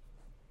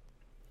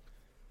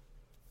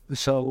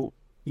 So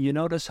you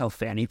notice how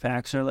fanny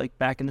packs are like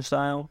back into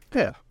style?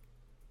 Yeah.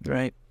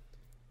 Right.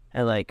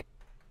 And like,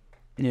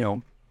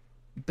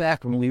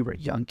 back when we were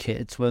young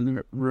kids,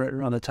 when right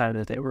around the time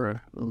that they were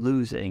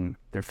losing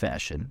their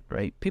fashion,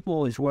 right? People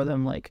always wore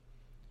them like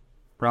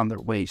around their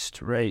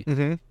waist, right?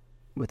 Mm-hmm.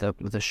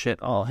 With the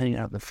shit all hanging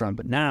out in the front.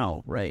 But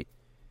now, right,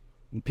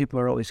 people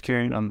are always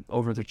carrying them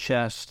over their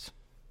chest,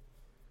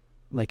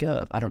 like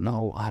I don't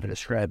know how to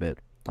describe it,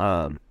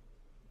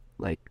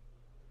 like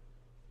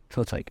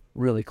so it's like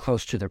really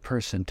close to their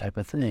person type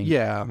of thing.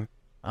 Yeah.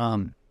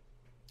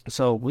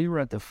 So we were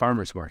at the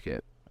farmer's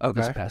market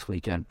this past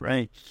weekend,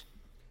 right?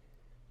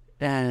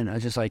 And I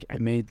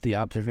made the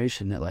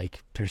observation that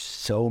like there's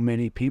so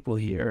many people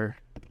here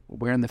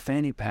wearing the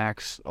fanny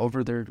packs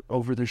over their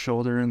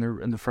shoulder and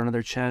in the front of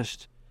their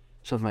chest.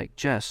 So I'm like,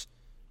 Jess,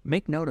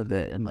 make note of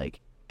it and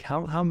like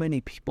count how many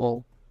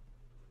people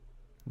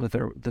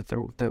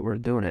that were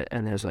doing it.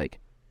 And there's like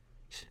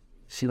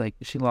she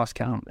lost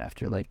count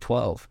after like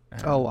 12.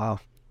 Oh wow.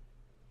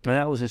 And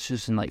that was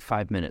just in like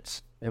 5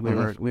 minutes. And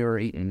we were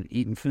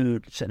eating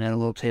food, sitting at a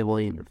little table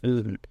eating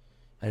food, and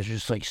there's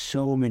just like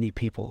so many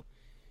people.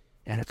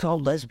 And it's all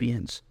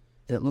lesbians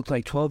that look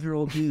like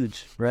 12-year-old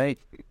dudes, right?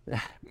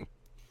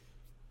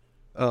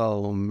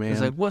 Oh, man. It's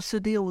like, what's the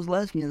deal with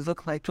lesbians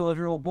look like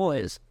 12-year-old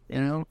boys,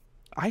 when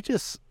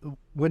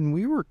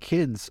we were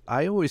kids,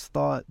 I always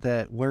thought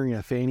that wearing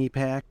a fanny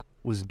pack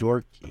was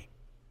dorky.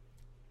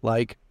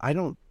 Like, I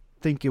don't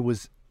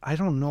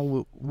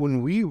know,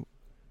 when we,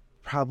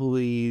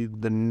 probably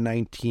the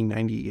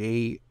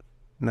 1998,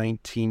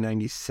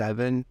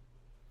 1997,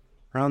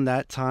 around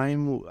that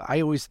time,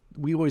 I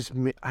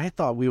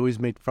thought we always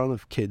made fun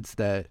of kids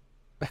that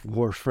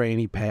wore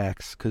fanny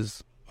packs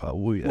because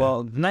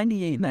well,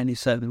 98,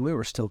 97, we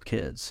were still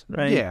kids,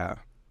 right? Yeah,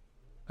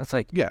 that's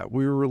like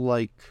we were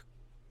like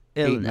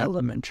in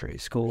elementary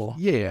school.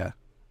 Yeah,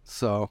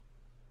 so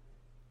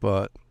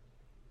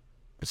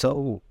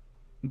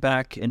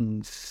back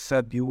in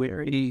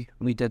February,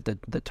 we did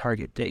the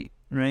Target date,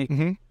 right?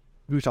 Mm-hmm.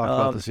 We talked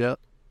about this yet,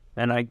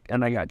 and I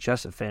got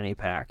just a fanny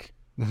pack.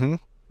 Mm-hmm.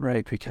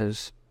 Right,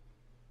 because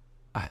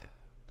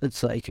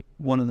it's like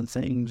one of the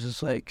things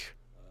is like,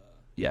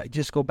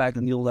 just go back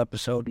in the old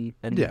episode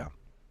and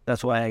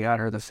that's why I got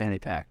her the fanny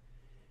pack.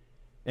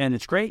 And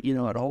it's great, it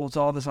holds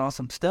all this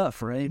awesome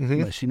stuff, right?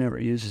 Mm-hmm. But she never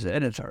uses it,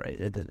 and it's all right.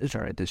 It's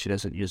all right that she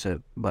doesn't use it,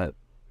 but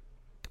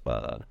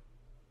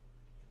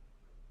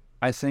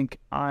I think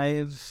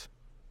I've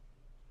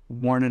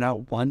worn it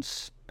out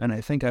once, and I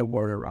think I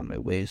wore it around my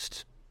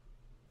waist.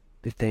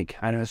 I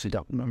honestly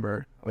don't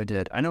remember how I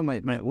did. I know my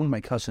one of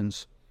my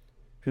cousins,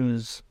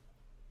 he's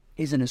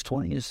in his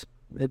 20s,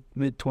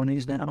 mid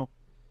 20s now.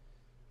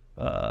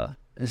 I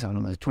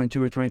don't know,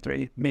 22 or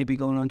 23, maybe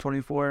going on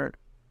 24.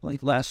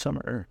 Like last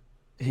summer,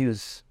 he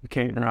was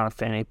carrying around a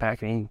fanny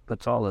pack and he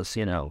puts all this,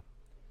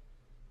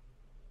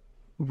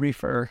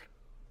 reefer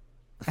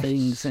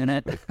things in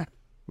it.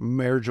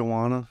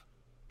 Marijuana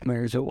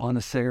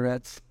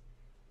cigarettes.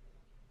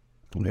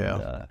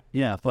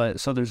 Yeah. But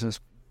so there's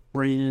this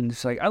brand.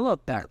 It's like, I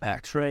love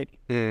backpacks, right?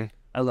 Yeah.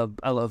 I love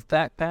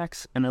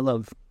backpacks and I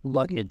love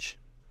luggage,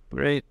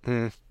 right?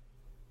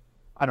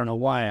 I don't know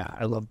why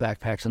I love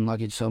backpacks and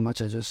luggage so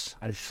much. I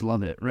just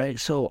love it, right?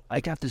 So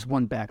I got this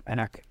one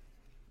backpack,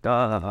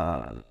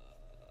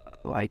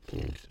 like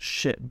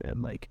shit,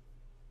 man, like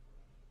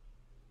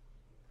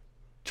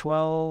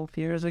 12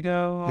 years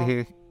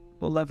ago,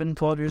 11,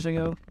 12 years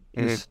ago.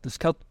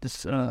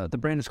 The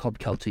brand is called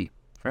Kelty,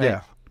 right?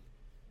 Yeah.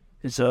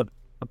 It's a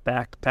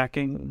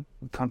backpacking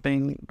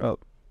company. Oh,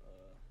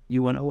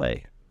 you went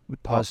away. We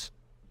pause.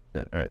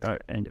 All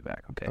right, end it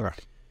back. Okay.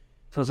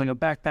 So it's like a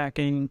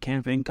backpacking,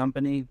 camping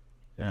company.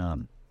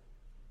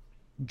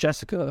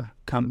 Jessica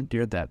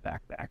commandeered that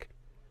backpack.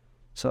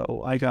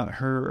 So I got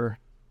her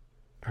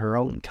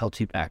own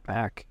Kelty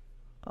backpack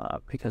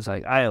because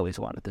I always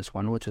wanted this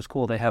one, which is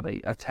cool. They have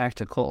a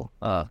tactical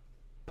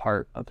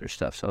part of their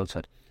stuff. So it's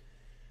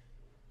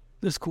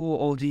this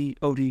cool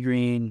OD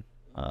green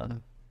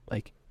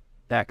like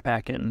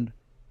backpacking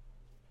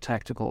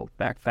tactical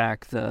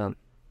backpack.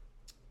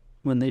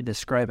 When they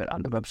describe it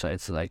on the website,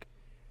 it's like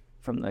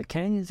from the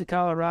canyons of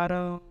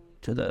Colorado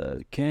to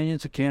the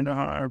canyons of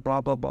Kandahar, blah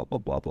blah blah blah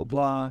blah blah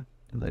blah.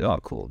 I'm like, oh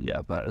cool,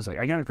 yeah. But I was like,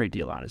 I got a great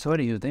deal on it. So what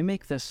do you? They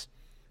make this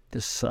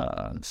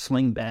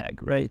sling bag,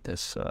 right?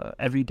 This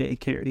everyday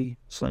carry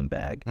sling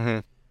bag.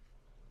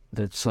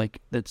 That's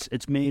like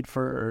it's made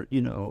for,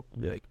 you know,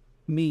 like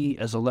me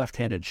as a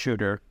left-handed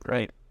shooter,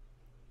 right?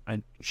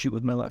 I shoot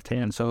with my left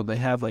hand, so they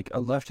have like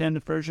a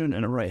left-handed version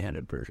and a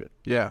right-handed version.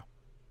 Yeah.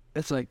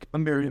 It's like a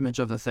mirror image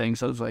of the thing.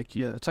 So it's like,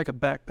 yeah, it's like a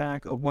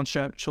backpack, a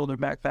one-shoulder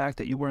backpack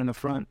that you wear in the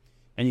front,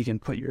 and you can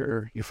put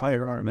your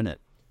firearm in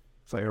it.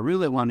 So I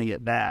really want to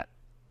get that,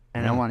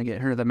 and I want to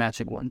get her the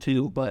matching one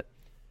too, but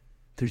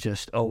they're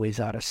just always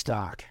out of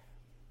stock.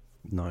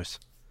 Nice.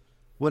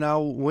 Well,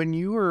 now, when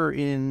you were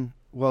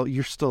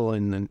you're still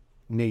in the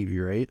Navy,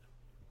 right?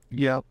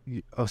 Yeah.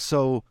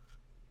 So,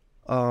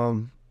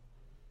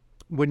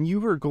 when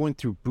you were going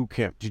through boot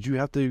camp, did you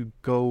have to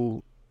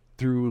go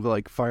through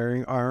like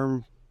firing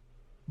arm,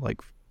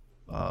 like,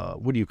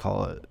 what do you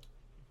call it?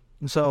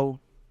 So,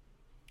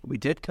 we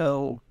did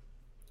go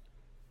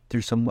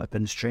through some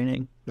weapons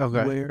training.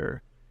 Okay.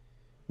 Where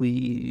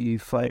we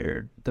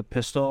fired the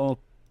pistol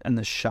and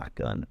the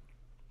shotgun.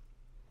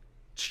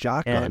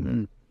 Shotgun?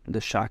 And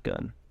the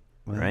shotgun,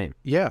 right?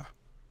 Yeah.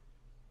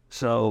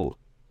 So,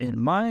 in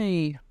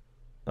my,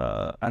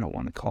 I don't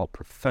want to call it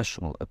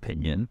professional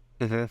opinion,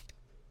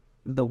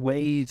 the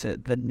way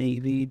that the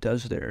Navy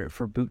does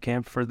for boot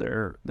camp for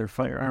their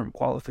firearm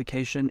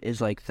qualification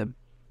is like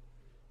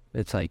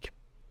it's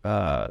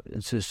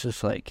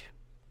just like,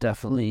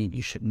 definitely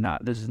you should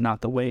not, this is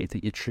not the way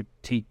that you should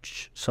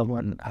teach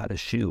someone how to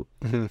shoot.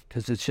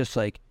 Because it's just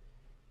like,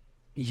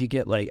 you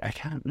get like, I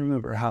can't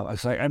remember how,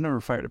 it's like, I've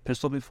never fired a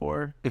pistol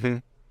before.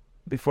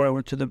 Before I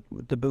went to the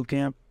boot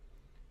camp,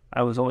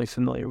 I was only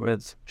familiar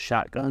with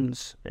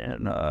shotguns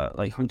and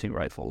like hunting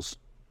rifles.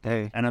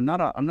 And I'm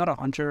not a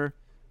hunter,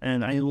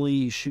 and I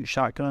only shoot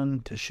shotgun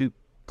to shoot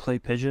clay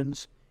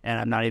pigeons, and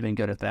I'm not even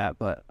good at that.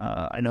 But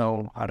I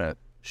know how to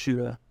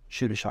shoot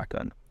a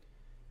shotgun.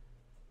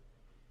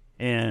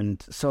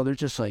 And so they're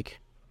just like,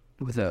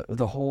 with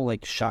the whole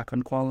like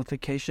shotgun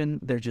qualification,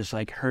 they're just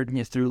like herding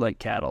you through like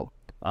cattle.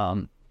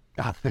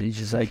 It's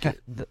just like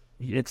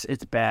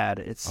it's bad.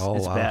 It's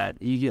bad.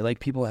 You get like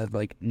people have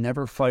like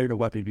never fired a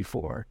weapon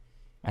before,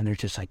 and they're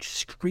just like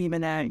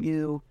screaming at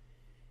you,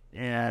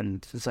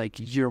 and it's like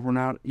you're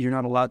not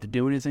allowed to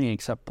do anything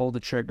except pull the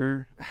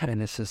trigger,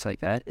 and it's just like,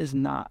 that is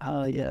not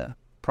how you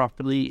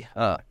properly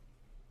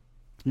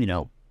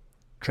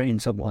train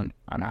someone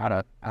on how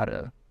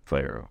to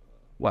fire a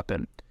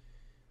weapon.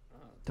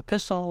 The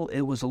pistol,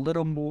 it was a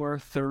little more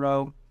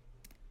thorough.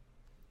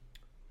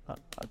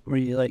 Where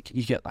you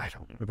get, I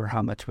don't remember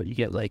how much, but you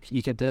get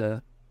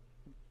the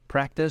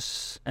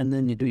practice and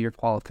then you do your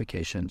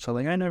qualification. So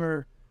like, I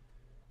never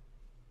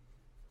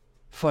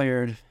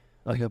fired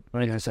like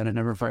I said, I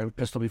never fired a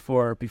pistol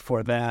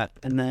before that,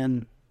 and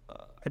then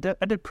I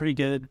did pretty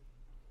good.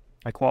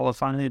 I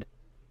qualified,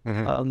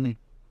 and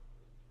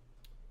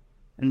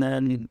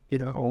then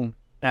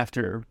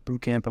after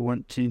boot camp, I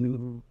went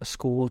to a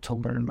school to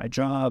learn my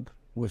job,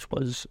 which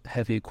was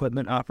heavy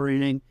equipment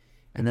operating.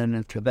 And then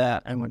after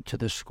that, I went to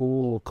the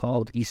school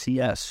called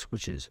ECS,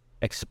 which is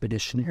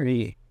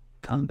Expeditionary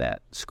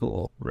Combat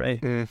School,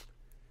 right?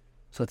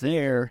 So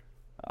there,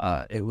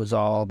 it was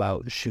all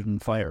about shooting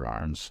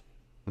firearms.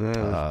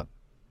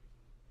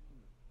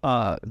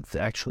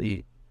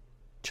 Actually,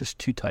 just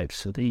two types.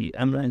 So the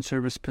M9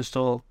 service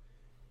pistol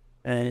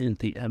and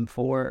the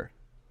M4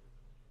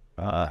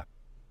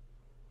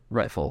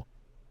 rifle.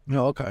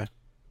 Oh, okay.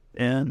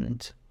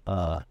 And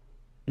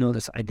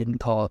notice I didn't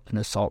call it an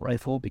assault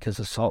rifle, because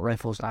assault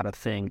rifle is not a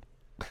thing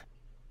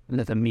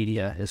that the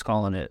media is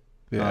calling it.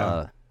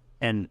 Yeah.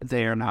 And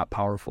they are not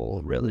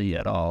powerful really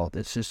at all.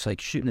 It's just like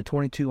shooting a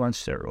 22 on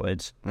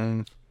steroids.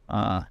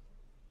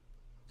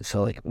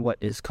 So like, what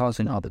is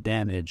causing all the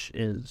damage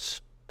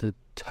is the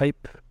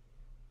type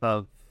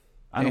of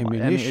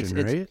ammunition,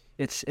 right?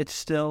 It's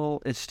still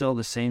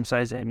the same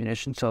size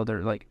ammunition. So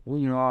they're like,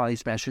 all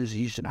these mashers are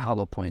using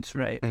hollow points,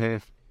 right?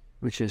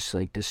 which just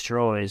like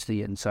destroys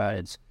the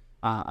insides.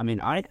 I mean,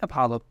 I have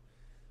hollow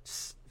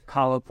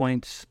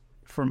points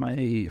for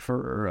my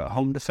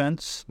home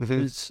defense.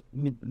 Is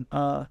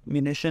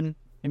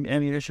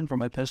ammunition for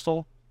my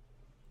pistol.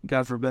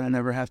 God forbid I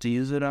never have to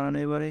use it on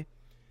anybody.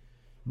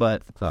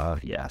 But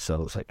yeah,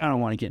 so it's like I don't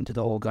want to get into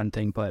the whole gun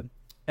thing, but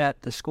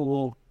at the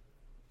school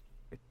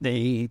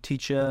they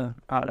teach you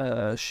how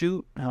to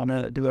shoot, how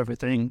to do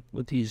everything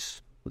with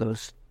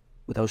those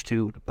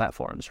two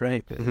platforms,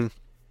 right? Mm-hmm.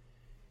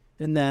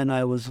 And then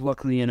I was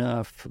lucky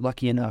enough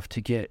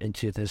to get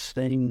into this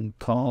thing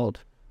called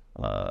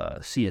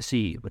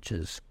CSE, which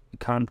is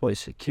Convoy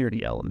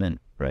Security Element,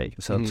 right?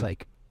 So it's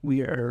like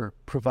we are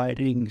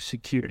providing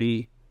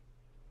security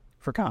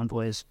for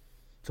convoys.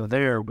 So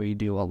there we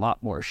do a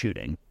lot more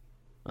shooting,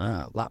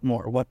 a lot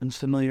more weapons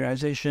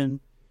familiarization,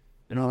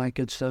 and all that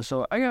good stuff.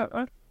 So I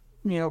got,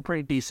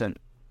 pretty decent.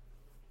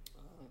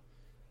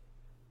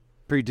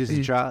 Pretty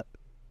decent shot.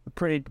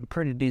 Pretty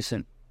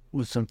decent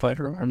with some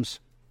firearms.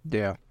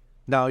 Yeah.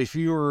 Now,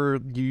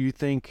 do you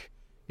think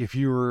if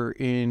you were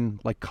in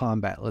like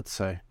combat, let's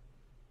say,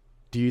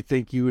 do you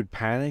think you would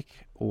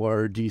panic,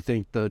 or do you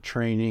think the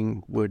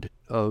training would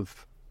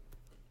have?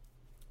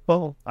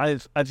 Well,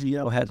 I've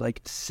had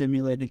like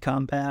simulated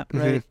combat,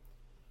 right? Mm-hmm.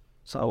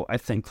 So I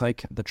think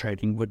like the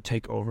training would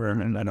take over,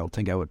 and I don't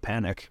think I would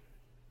panic.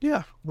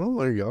 Yeah, well,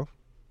 there you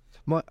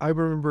go. I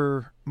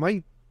remember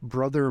my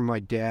brother and my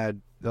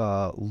dad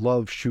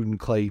loved shooting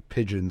clay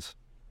pigeons,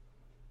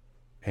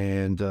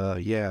 and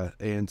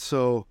and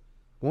so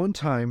one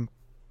time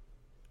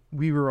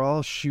we were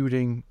all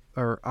shooting,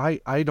 or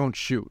I don't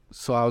shoot,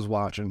 so I was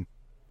watching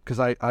because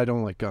I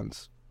don't like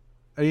guns.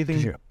 Anything?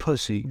 'Cause you're a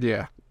pussy.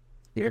 Yeah,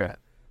 you're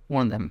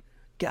one of them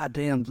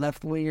goddamn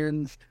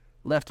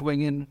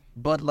left-winging,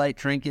 Bud Light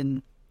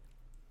drinking,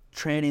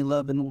 tranny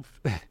loving.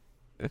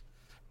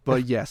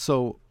 But yeah,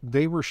 so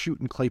they were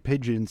shooting clay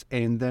pigeons,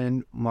 and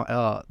then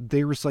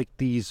there was like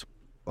these,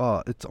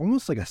 it's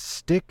almost like a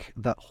stick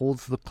that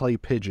holds the clay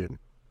pigeon,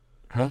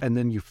 and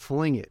then you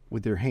fling it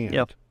with your hand.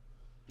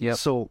 Yep.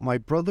 So my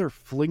brother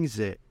flings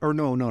it, or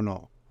no.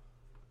 No,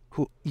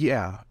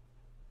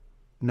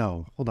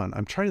 hold on.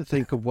 I'm trying to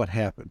think of what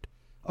happened.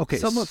 Okay.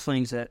 Someone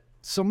flings it.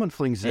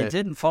 It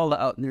didn't fall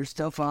out, and they're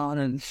still falling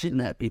and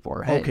shooting at people.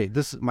 Right? Okay,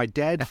 my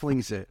dad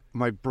flings it.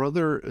 My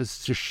brother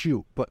is to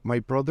shoot, but my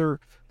brother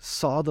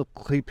saw the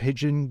clay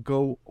pigeon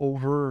go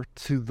over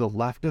to the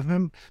left of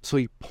him, so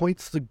he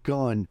points the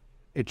gun.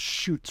 It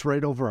shoots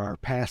right over our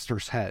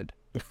pastor's head.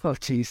 Oh,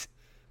 jeez.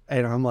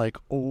 And I'm like,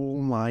 oh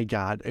my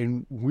God.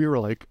 And we were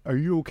like, are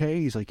you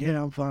okay? He's like,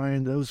 yeah, I'm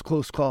fine. That was a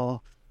close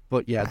call.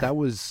 But yeah, that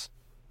was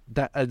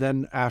that. And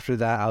then after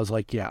that, I was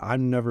like, yeah,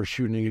 I'm never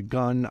shooting a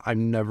gun.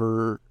 I'm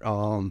never,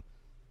 no.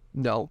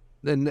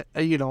 And,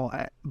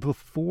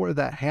 before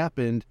that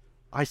happened,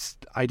 I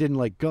didn't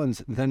like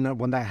guns. Then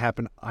when that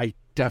happened, I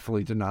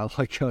definitely did not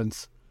like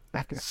guns.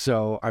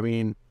 So, I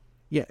mean,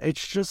 yeah,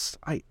 it's just,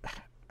 I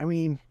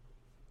mean,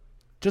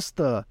 just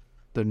the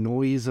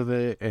noise of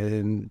it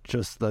and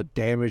just the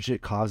damage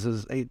it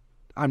causes.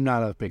 I'm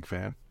not a big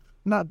fan.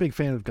 Not a big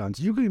fan of guns.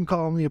 You can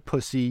call me a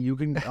pussy.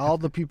 All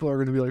the people are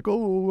going to be like,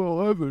 oh,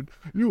 well, Evan,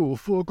 you're a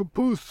fucking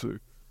pussy.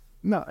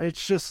 No,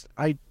 it's just,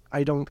 I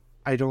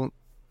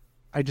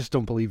just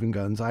don't believe in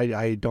guns.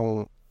 I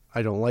don't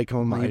like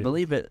them. Well, you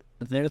believe it.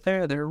 They're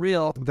there. They're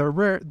real. They're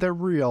rare. They're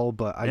real,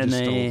 but I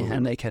just don't.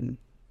 And they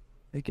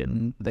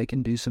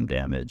can do some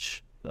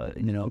damage.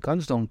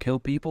 Guns don't kill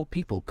people.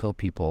 People kill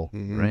people,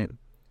 right?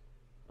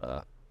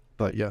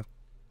 But yeah.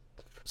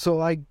 So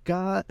I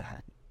got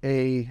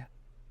a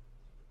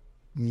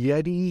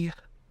Yeti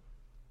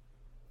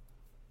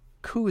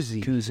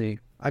koozie.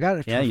 I got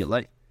it. You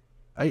like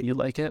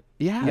it?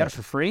 Yeah. You got it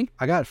for free?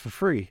 I got it for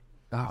free.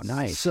 Oh,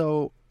 nice.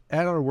 So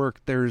at our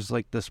work, there's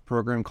like this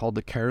program called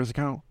the CARES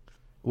account,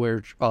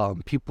 where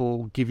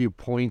people give you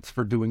points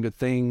for doing good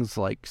things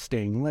like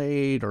staying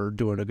late or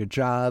doing a good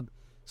job.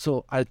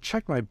 So I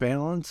checked my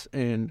balance,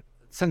 and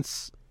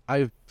since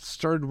I've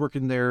started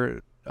working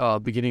there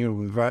beginning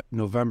of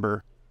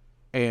November,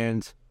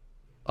 and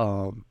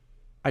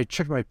I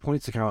checked my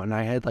points account, and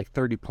I had like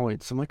 30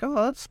 points. I'm like, oh,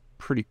 that's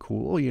pretty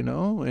cool,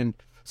 And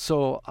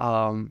so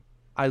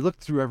I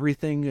looked through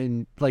everything,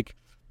 and like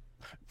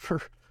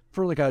for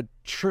like a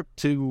trip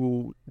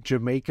to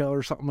Jamaica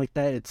or something like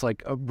that, it's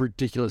like a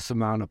ridiculous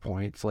amount of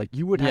points. Like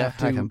you would have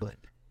to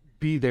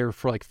be there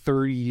for like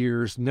 30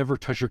 years, never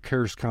touch your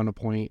CARES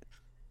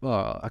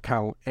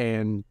account,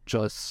 and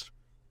just,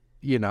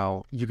 you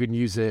can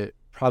use it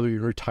probably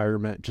in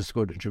retirement, just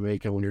go to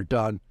Jamaica when you're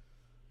done.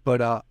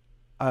 But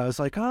I was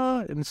like,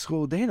 in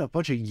school they had a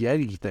bunch of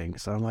Yeti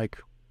things. I'm like,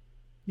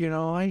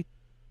 I'll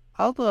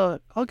get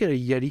a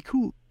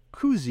Yeti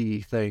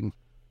koozie thing.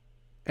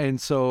 And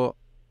so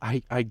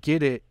I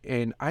get it,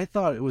 and I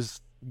thought it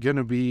was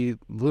gonna be a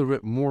little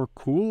bit more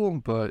cool,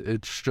 but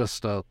it's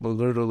just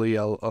literally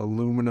a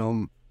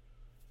aluminum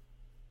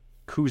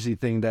koozie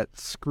thing that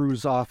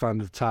screws off on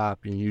the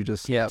top, and you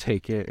just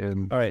take it.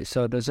 And all right,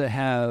 so does it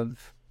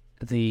have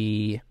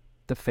the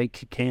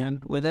fake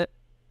can with it?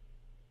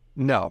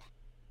 No.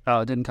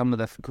 Oh, it didn't come with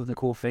the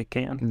cool fake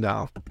can.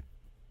 No,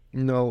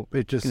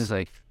 it just. It's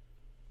like,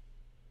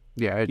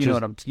 yeah, it you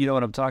just. know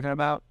what I'm talking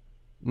about.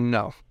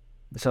 No.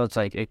 So it's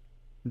like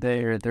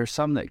there's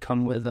some that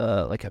come with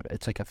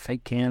it's like a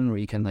fake can where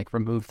you can like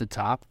remove the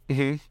top.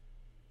 Mm-hmm.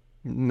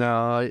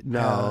 No,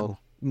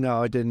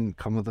 it didn't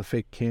come with a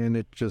fake can.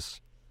 It's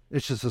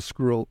just a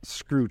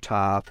screw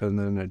top, and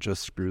then it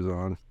just screws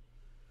on.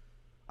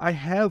 I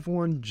have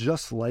one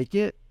just like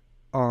it,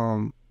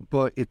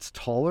 but it's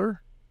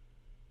taller,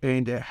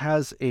 and it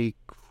has a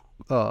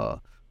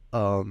little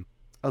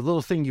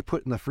thing you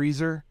put in the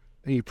freezer,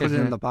 and you put it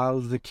in the bottom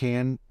of the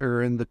can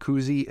or in the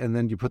koozie, and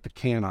then you put the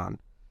can on,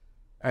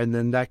 and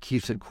then that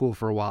keeps it cool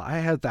for a while. I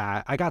had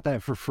that. I got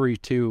that for free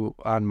too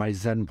on my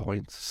Zen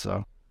points.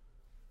 So,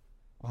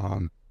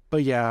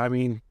 but yeah, I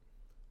mean,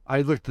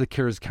 I looked at the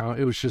Kara's count.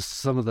 It was just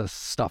some of the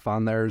stuff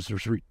on there.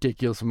 There's a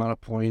ridiculous amount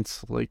of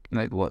points. Like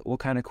what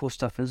kind of cool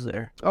stuff is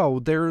there? Oh,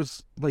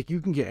 there's like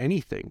you can get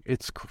anything.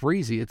 It's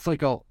crazy. It's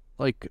like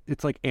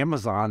it's like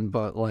Amazon,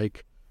 but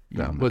like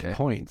with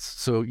points.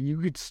 So you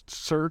could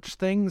search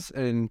things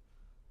and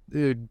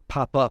it'd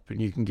pop up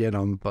and you can get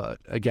them. But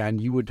again,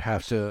 you would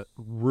have to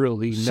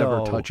really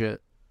never touch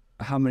it.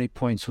 How many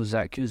points was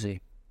that koozie?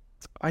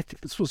 I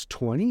think this was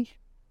 20.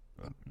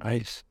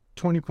 Nice.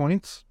 20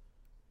 points.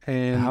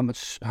 And how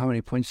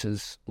many points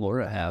does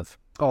Laura have?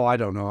 Oh, I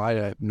don't know. I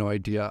have no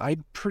idea.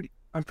 I'm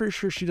pretty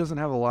sure she doesn't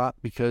have a lot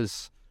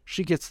because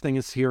she gets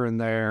things here and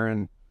there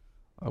and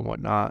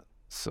whatnot.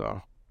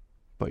 So,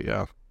 but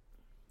yeah.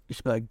 You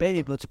should be like,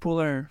 babe, let's pull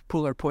our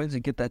points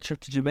and get that trip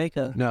to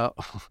Jamaica. No,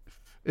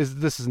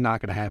 this is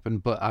not going to happen.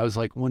 But I was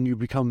like, when you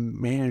become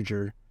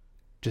manager,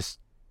 just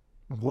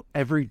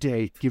every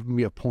day give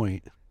me a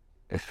point.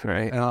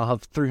 Right. And I'll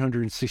have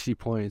 360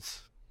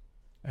 points.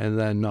 And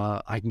then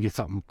I can get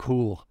something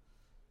cool.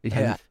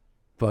 Yeah.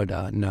 But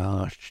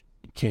no,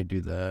 you can't do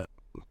that.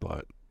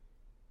 But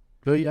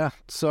yeah,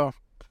 so.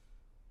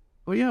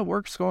 Well, yeah,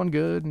 work's going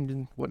good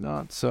and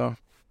whatnot. So,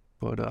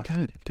 but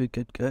good.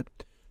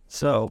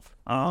 So,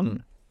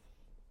 it's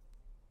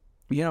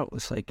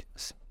like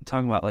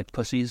talking about like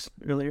pussies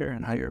earlier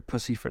and how you're a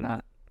pussy for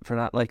not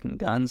liking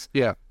guns.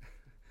 Yeah.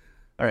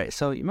 All right.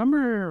 So you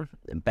remember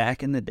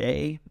back in the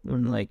day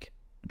when like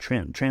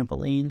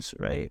trampolines,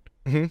 right?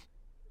 Mm-hmm.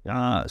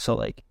 So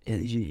like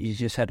you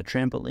just had a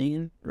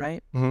trampoline,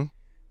 right? Mm-hmm.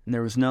 And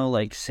there was no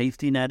like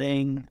safety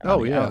netting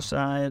on the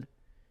outside.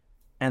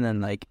 And then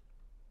like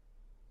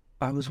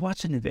I was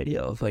watching a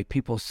video of like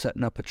people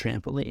setting up a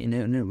trampoline,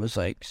 and it was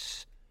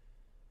just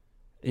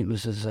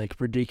like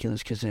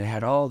ridiculous because it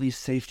had all these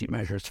safety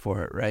measures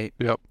for it, right?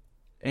 Yep.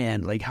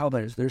 And like how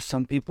there's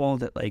some people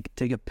that like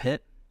dig a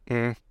pit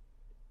in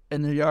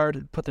their yard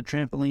and put the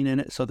trampoline in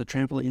it, so the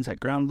trampoline's at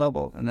ground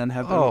level, and then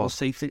have their little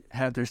safety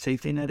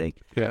netting.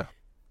 Yeah.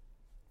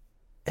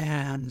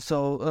 And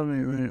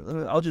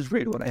so I'll just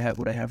read what I have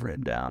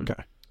written down.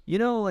 Okay. You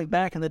know, like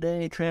back in the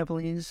day,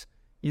 trampolines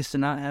used to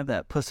not have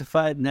that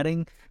pussified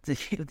netting to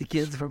keep the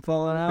kids from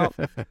falling out.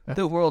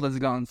 The world has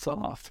gone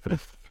soft.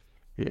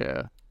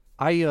 Yeah.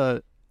 We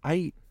had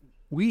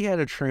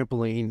a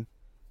trampoline.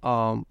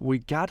 We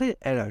got it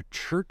at a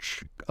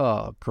church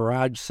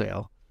garage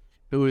sale.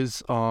 It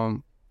was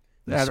the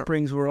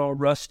springs were all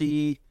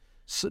rusty.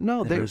 So,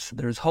 no,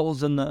 there's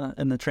holes in the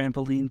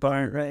trampoline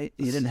part, right?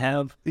 You didn't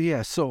have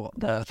so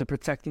the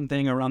protecting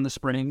thing around the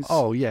springs.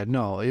 Oh yeah,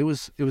 no, it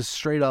was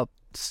straight up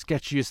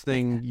sketchiest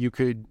thing you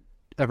could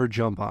ever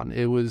jump on.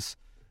 It was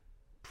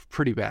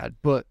pretty bad,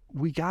 but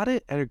we got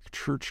it at a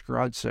church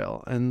garage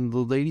sale, and the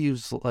lady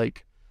was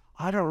like,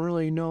 I don't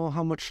really know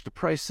how much to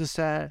price this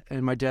at,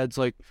 and my dad's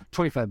like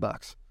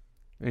 $25,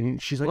 and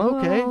she's like,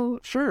 okay,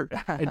 sure.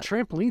 And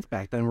trampolines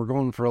back then were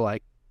going for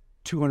like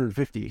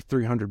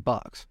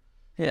 $250-$300.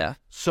 Yeah.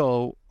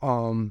 So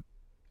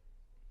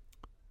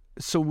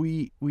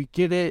we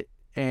get it,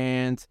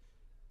 and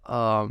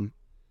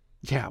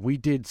we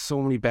did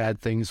so many bad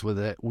things with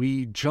it.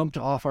 We jumped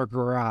off our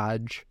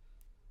garage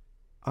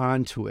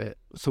onto it.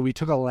 So we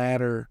took a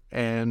ladder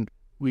and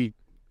we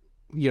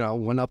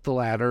went up the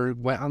ladder,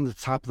 went on the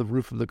top of the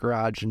roof of the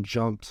garage and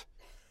jumped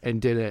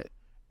and did it.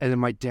 And then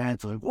my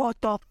dad's like,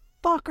 "What the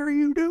fuck are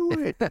you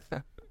doing?"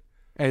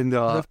 And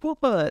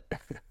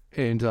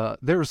And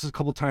there was a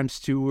couple times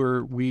too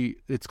where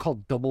it's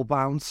called double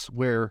bounce,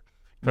 where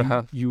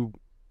you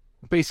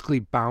basically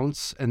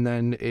bounce and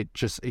then it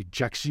just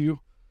ejects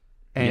you.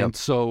 And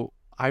so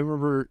I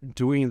remember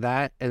doing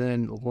that and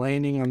then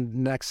landing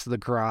on next to the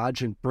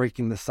garage and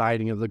breaking the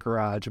siding of the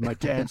garage. And my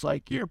dad's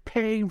like, "You're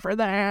paying for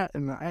that."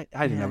 And I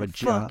didn't have a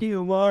job. Fuck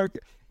you, Mark.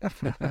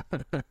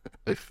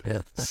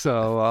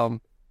 So,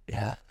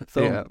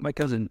 So my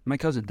cousin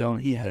Don,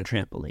 he had a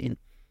trampoline,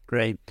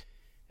 right?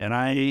 And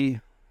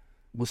I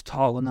was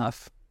tall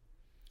enough,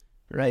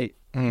 right,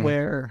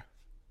 where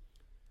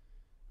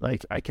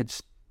like I could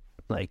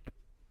like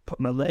put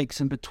my legs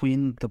in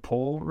between the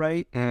pole,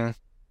 right, and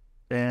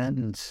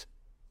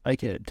I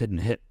didn't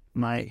hit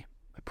my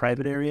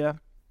private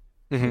area.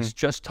 It was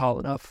just tall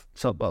enough.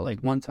 So, but like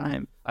one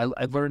time,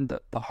 I learned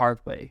the hard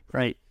way,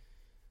 right,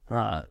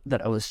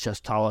 that I was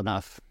just tall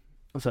enough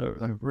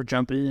we're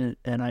jumping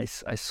and I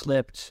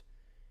slipped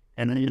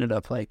and I ended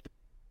up like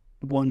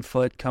 1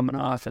 foot coming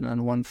off and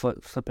then 1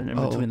 foot slipping in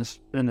between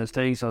the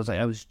things. So I was like,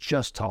 I was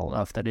just tall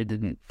enough that it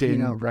didn't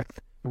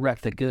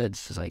wreck the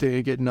goods. It's like,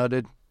 didn't get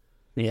nutted.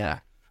 Yeah.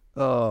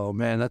 Oh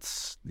man,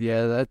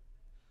 that.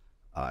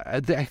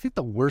 I think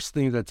the worst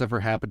thing that's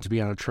ever happened to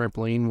me on a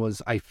trampoline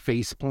was I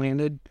face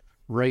planted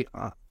right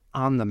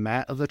on the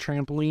mat of the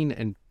trampoline,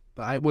 and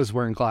I was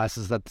wearing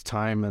glasses at the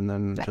time, and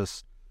then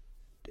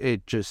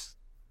it just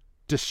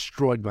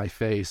destroyed my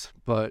face.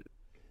 But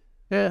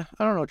yeah,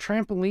 I don't know,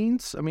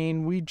 trampolines. I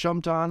mean, we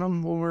jumped on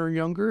them when we were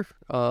younger.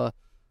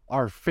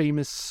 Our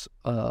famous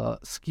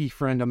ski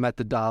friend Ahmet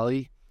the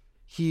Dolly,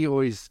 he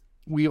always.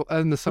 We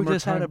in the summertime. Who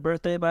just had a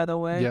birthday, by the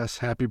way? Yes,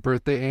 happy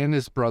birthday, and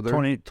his brother.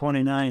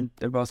 29.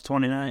 They're both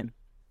 29.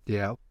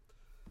 Yeah.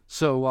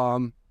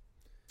 So,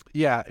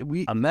 yeah,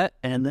 we Ahmet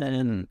and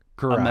then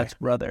Ahmet's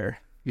brother.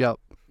 Yep.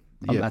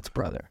 Ahmet's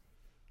brother.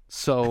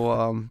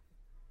 So,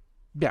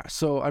 yeah.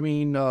 So, I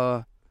mean,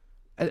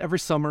 every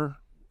summer,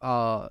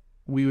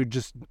 we would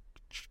just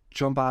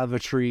jump out of a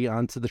tree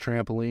onto the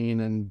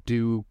trampoline and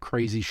do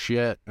crazy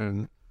shit.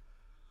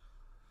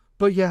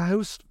 But yeah,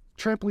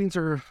 trampolines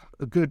are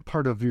a good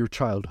part of your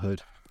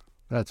childhood.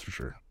 That's for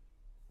sure.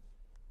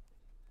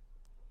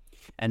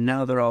 And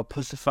now they're all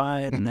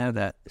pussified and have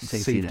that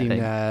safety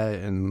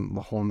net and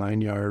the whole 9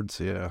 yards.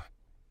 Yeah.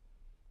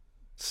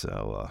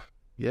 So,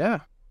 yeah.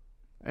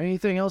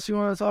 Anything else you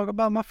want to talk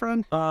about, my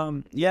friend?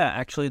 Yeah,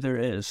 actually there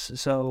is.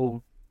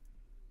 So,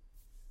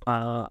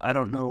 I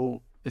don't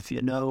know if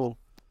you know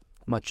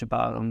much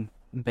about him.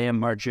 Bam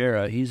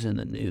Margera, he's in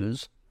the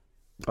news.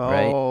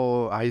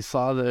 Oh, right? I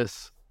saw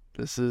this.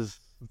 This is.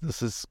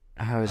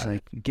 I was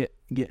like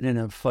getting in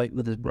a fight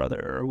with his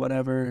brother or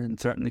whatever and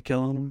starting to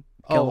kill him.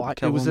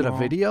 Was it a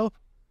video?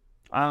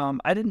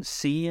 I didn't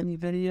see any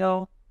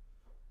video.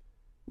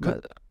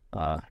 But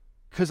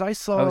because I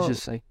saw. I was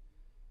just like,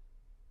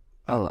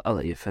 I'll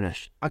let you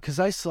finish. Because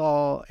I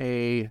saw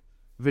a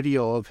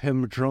video of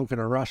him drunk in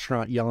a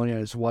restaurant yelling at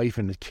his wife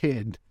and the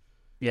kid.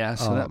 Yeah,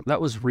 so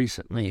that was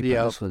recently. But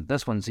yeah,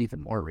 this one's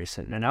even more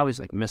recent, and now he's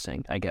like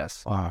missing, I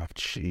guess. Oh,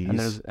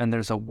 jeez. And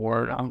there's a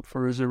warrant out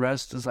for his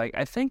arrest. It's like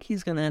I think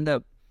he's gonna end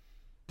up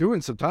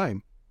doing some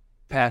time,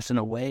 passing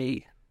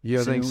away. You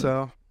soon. Think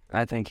so?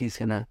 I think he's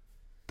gonna.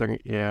 They're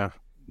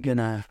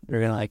gonna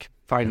like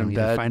find him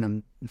dead.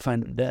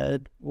 Find him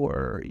dead,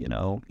 or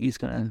he's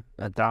gonna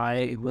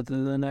die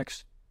within the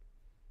next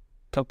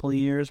couple of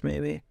years,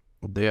 maybe.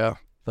 Yeah.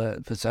 But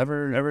if it's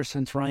ever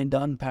since Ryan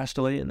Dunn passed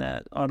away in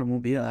that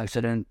automobile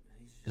accident,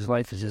 his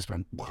life has just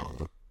been.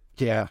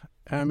 Yeah,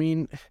 I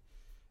mean,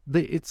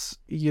 it's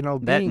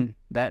that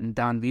and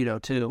Don Vito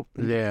too.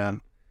 Yeah,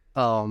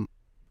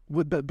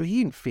 but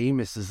being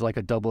famous is like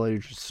a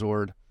double-edged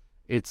sword.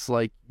 It's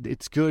like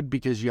it's good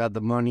because you have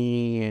the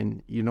money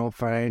and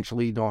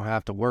financially you don't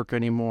have to work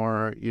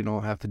anymore. You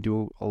don't have to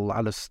do a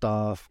lot of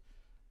stuff.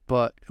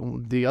 But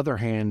on the other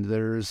hand,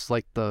 there's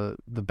like the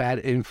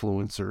bad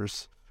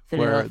influencers.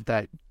 Where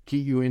that get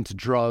you into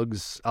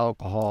drugs,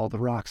 alcohol, the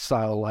rock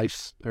star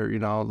life. The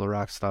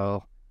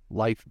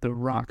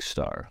rock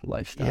star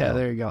lifestyle. Yeah,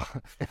 there you go.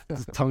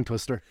 It's a tongue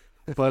twister.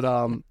 But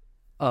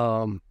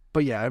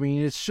yeah, I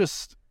mean, it's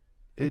just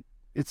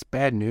it's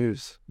bad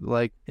news.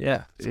 Like,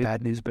 yeah, it's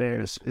bad news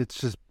bears.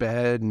 It's just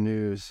bad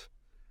news.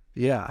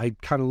 Yeah, I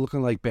kind of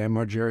looking like Bam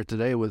Margera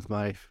today with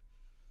my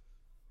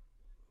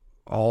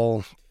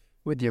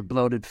with your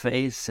bloated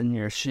face and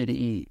your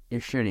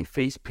shitty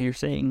face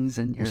piercings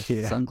and your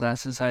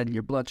sunglasses hiding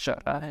your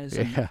bloodshot eyes.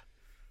 Yeah.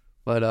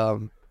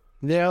 But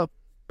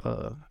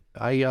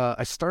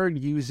I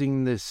started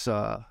using this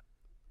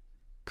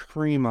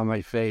cream on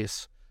my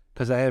face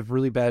because I have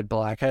really bad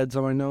blackheads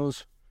on my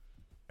nose,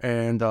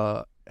 and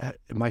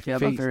my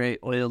face a very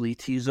oily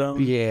T-zone.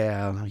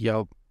 Yeah,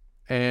 yep.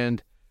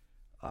 And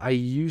I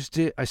used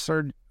it. I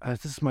started.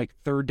 This is my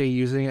 3rd day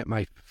using it.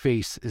 My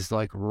face is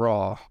like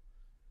raw.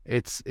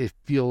 It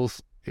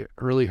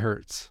really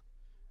hurts,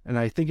 and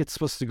I think it's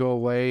supposed to go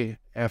away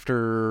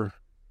after,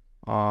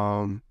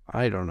 I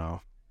don't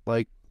know,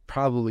 like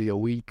probably a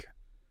week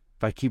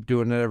if I keep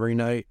doing it every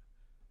night.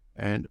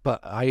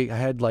 But I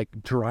had like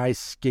dry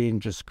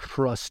skin, just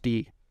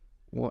crusty.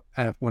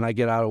 When I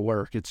get out of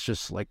work, it's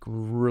just like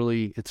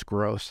it's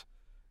gross.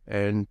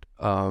 And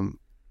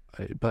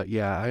but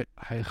yeah,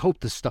 I hope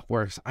this stuff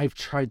works. I've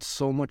tried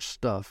so much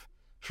stuff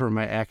for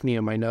my acne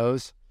on my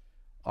nose,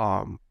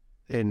 and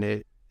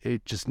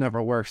it just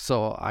never works.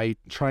 So I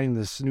trying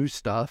this new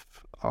stuff,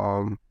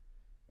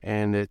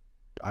 and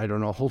I don't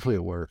know, hopefully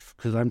it works,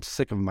 because I'm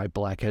sick of my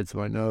blackheads in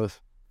my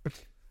nose.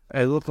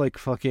 I look like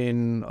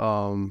fucking,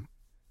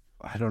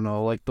 I don't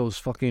know, like those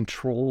fucking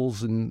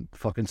trolls in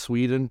fucking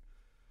Sweden.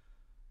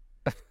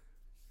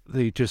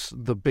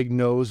 The big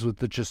nose with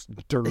the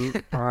just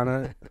dirt on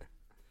it.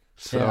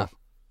 So,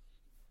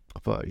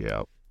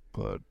 yeah.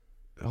 But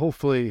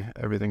hopefully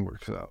everything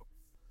works out.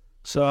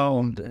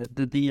 So,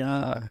 did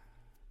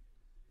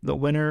the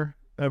winner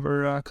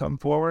ever come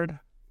forward?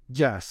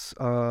 Yes.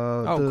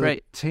 Oh, The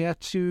great.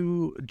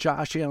 tattoo,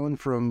 Josh Allen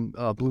from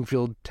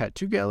Bloomfield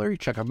Tattoo Gallery.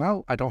 Check him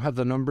out. I don't have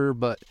the number,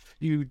 but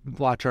you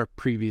watch our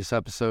previous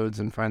episodes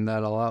and find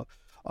that all out.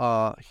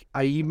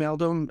 I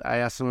emailed him. I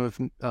asked him if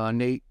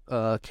Nate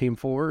came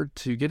forward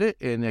to get it,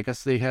 and I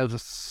guess they have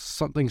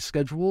something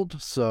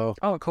scheduled. So,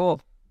 Oh,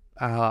 cool.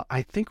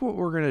 I think what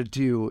we're gonna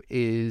do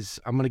is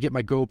I'm gonna get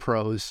my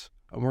GoPros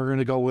and we're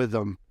gonna go with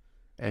them,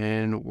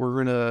 and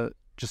we're gonna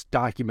just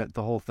document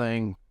the whole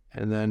thing,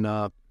 and then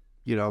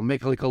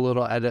make like a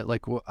little edit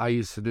like what I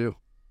used to do.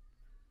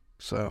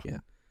 So Yeah.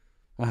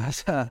 I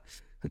was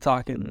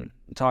talking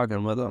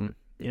with them.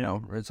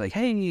 It's like,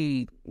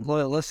 hey,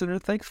 loyal listener,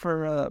 thanks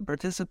for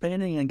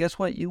participating, and guess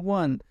what? You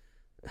won.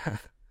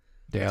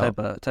 yeah,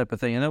 type of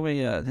thing.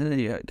 And then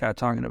he got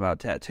talking about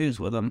tattoos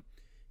with him,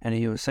 and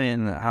he was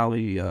saying how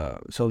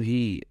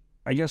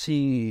I guess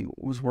he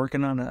was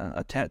working on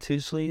a tattoo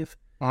sleeve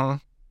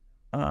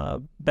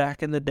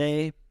back in the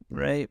day,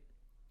 right?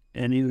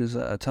 And he was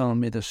telling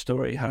me the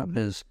story how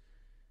the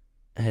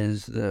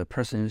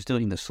person who's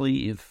doing the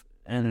sleeve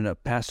ended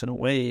up passing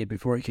away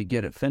before he could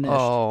get it finished.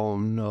 Oh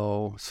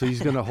no! So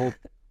he's gonna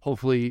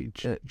hopefully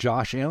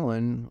Josh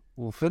Allen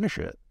will finish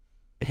it.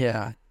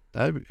 Yeah.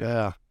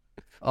 Yeah.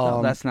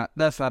 No, that's not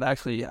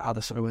actually how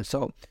the story was.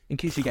 So, in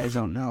case you guys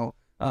don't know,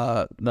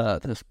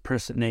 this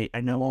person Nate,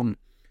 I know him.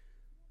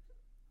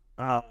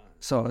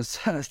 So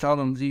I was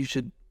telling him you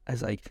should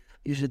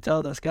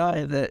tell this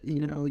guy that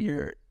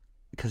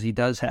because he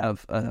does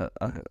have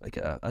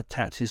a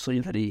tattoo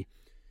sleeve that he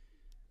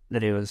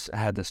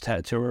had this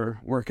tattooer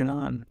working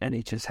on, and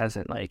he just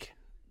hasn't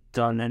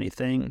done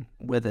anything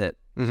with it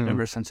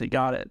ever since he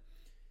got it.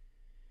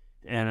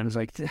 And I was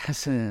like,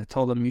 I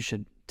told him you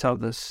should tell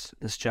this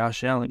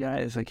Josh Allen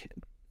guy, just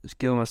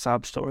give him a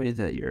sob story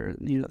that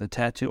the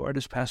tattoo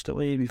artist passed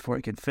away before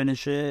he could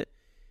finish it,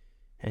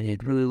 and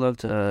he'd really love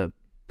to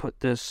put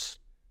this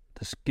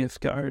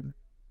gift card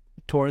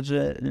towards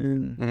it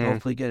and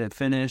hopefully get it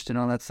finished and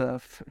all that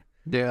stuff.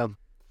 Yeah.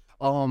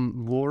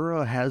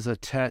 Laura has a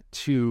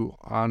tattoo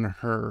on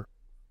her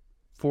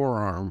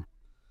forearm.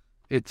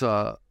 It's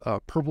a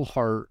purple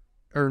heart,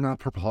 or not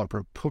purple heart,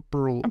 but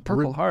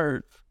purple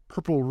heart,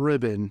 purple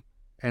ribbon,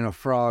 and a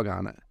frog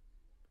on it.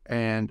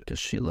 And because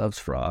she loves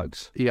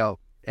frogs. Yeah,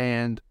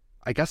 and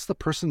I guess the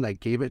person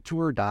that gave it to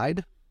her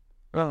died.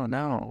 Oh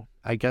no!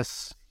 I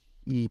guess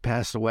he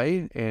passed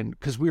away, and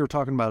because we were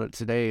talking about it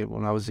today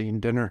when I was eating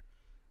dinner,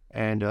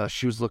 and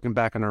she was looking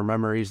back on her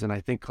memories, and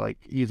I think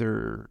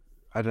either.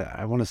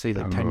 I want to say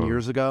 10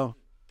 years ago,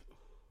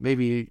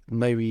 maybe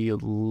a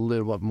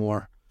little bit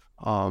more,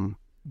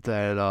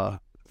 that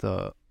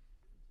the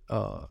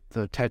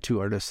tattoo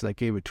artist that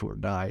gave it to her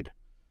died.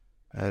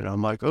 And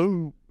I'm like,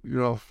 oh,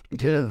 yeah.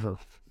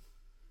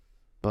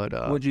 But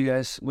what'd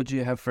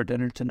you have for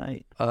dinner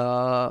tonight?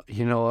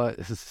 You know what?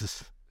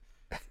 This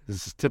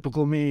is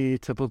typical me,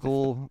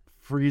 typical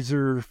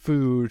freezer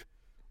food.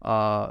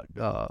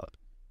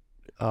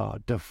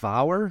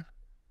 Devour.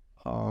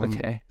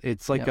 Okay.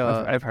 It's like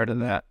I've heard of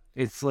that.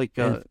 It's like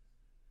a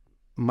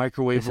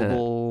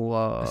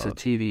microwavable. It's a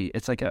TV.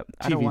 It's like a.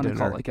 I don't want to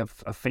call it a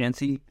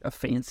fancy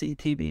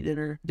TV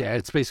dinner. Yeah,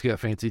 it's basically a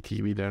fancy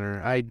TV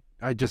dinner. I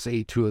just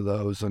ate 2 of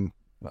those, and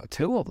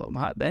 2 of them.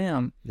 Hot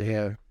damn.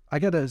 Yeah, I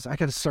gotta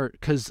start,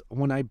 because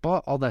when I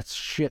bought all that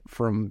shit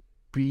from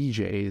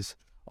BJ's,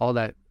 all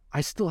that,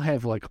 I still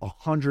have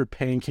 100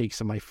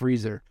 pancakes in my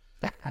freezer.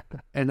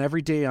 And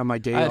every day on my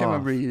day off. I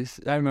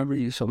remember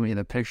you showed me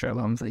the picture of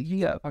them. I was like,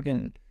 you got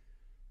fucking,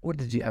 what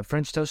did you have?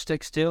 French toast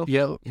sticks too?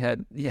 Yeah.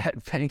 You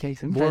had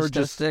pancakes and French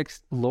toast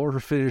sticks. Laura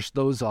finished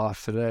those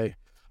off today.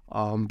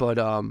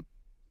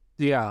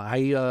 Yeah,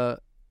 I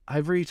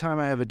every time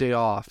I have a day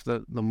off,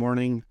 the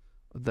morning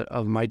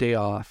of my day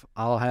off,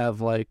 I'll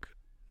have a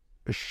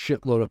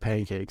shitload of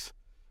pancakes,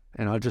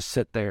 and I'll just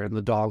sit there, and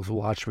the dogs will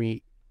watch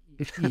me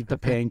eat the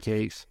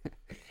pancakes.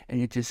 And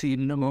you're just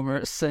eating them over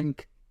a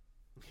sink.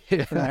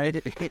 Yeah. Right?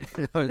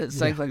 It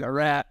sounds like a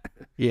rat.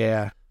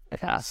 Yeah.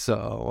 Yeah.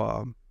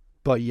 So,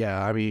 but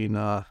yeah, I mean,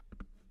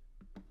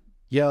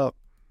 yeah.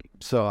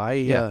 So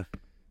I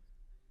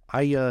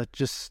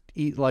just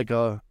eat like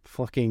a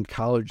fucking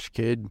college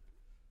kid.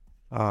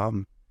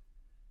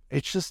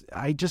 It's just,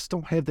 I just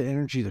don't have the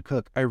energy to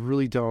cook. I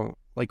really don't.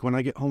 When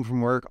I get home from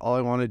work, all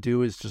I want to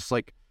do is just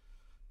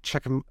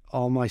check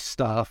all my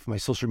stuff, my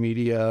social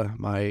media,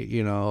 my,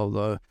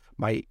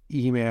 my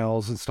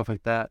emails and stuff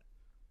like that.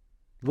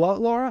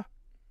 What, Laura?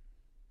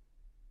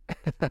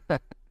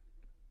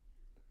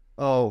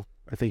 Oh,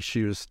 I think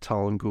she was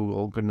telling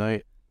Google good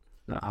night.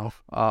 No.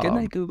 Good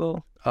night,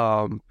 Google.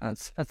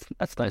 That's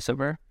nice of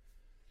her.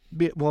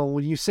 Well,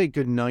 when you say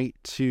good night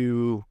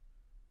to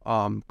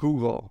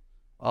Google,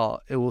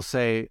 it will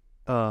say,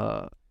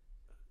 what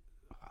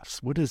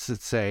does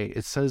it say?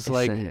 It says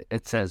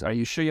it says, "Are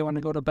you sure you want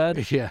to go to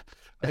bed?" Yeah.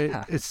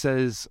 It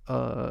says,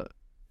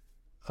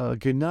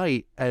 good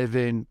night,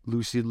 Evan,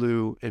 Lucy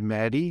Lou, and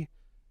Maddie.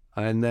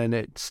 And then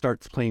it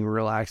starts playing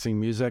relaxing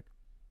music.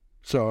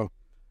 So,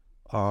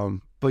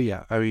 but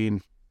yeah, I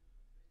mean,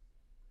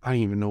 I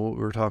don't even know what we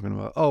were talking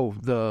about. Oh,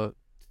 the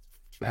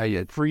How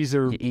you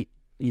freezer. You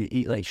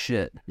eat like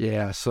shit.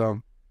 Yeah,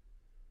 so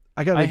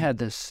I had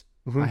this.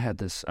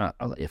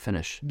 I'll let you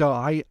finish. No,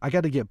 I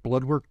got to get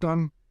blood work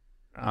done.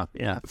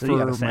 Yeah, so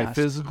for my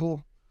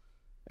physical,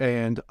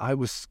 and I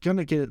was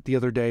gonna get it the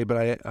other day,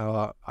 but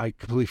I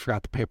completely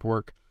forgot the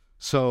paperwork.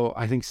 So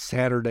I think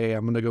Saturday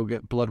I'm gonna go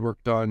get blood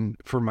work done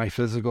for my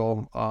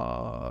physical.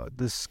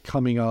 This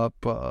coming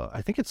up.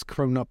 I think it's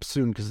coming up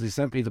soon because they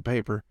sent me the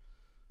paper.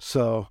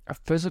 So a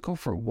physical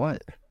for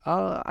what?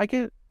 My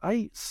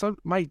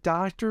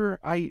doctor.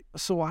 I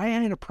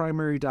had a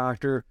primary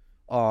doctor.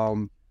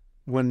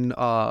 When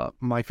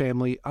my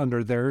family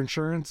under their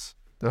insurance.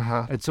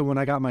 And so when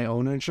I got my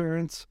own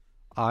insurance,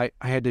 I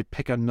had to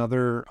pick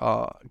another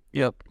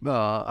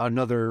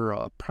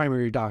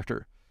primary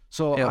doctor.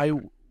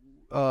 So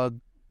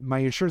my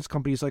insurance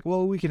company's like,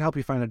 well, we can help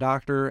you find a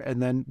doctor,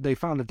 and then they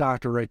found a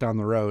doctor right down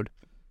the road.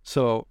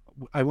 So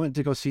I went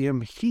to go see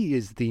him. He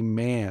is the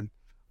man,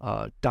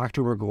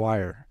 Dr.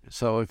 McGuire.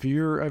 So if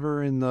you're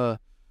ever in the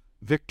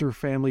Victor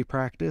family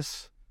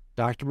practice,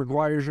 Dr.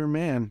 McGuire's your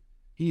man.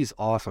 He's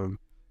awesome.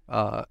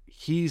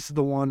 He's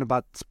the one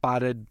I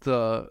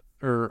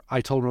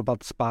told him about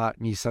the spot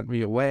and he sent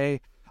me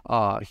away.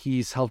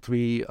 He's helped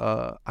me.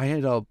 I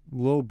had a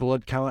low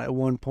blood count at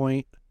one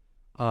point.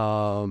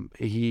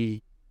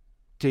 He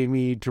gave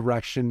me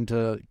direction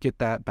to get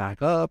that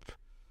back up.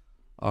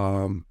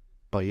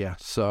 But yeah,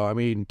 so I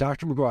mean,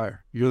 Dr. McGuire,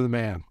 you're the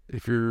man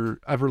if you're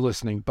ever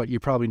listening, but you're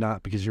probably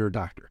not because you're a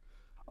doctor.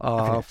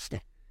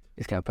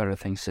 He's got better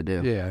things to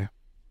do. Yeah.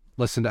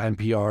 Listen to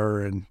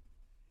NPR and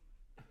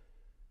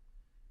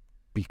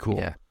be cool.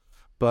 Yeah.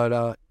 But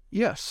are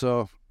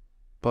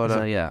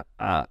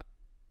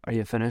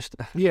you finished?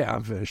 Yeah,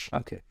 I'm finished.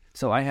 Okay.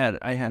 So I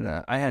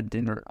had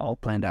dinner all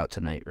planned out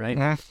tonight,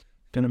 right?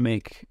 Gonna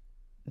make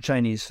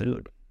Chinese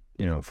food,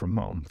 from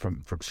home,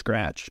 from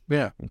scratch.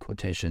 Yeah. In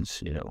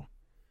quotations,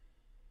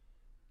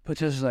 But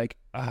just like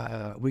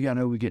we get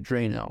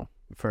Drano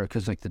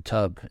because like the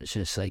tub, it's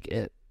just like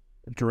it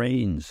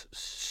drains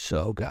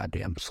so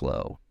goddamn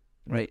slow,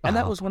 right? And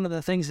that was one of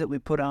the things that we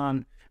put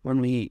on when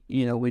we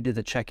did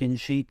the check-in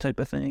sheet type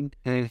of thing.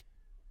 When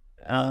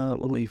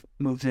we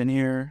moved in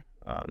here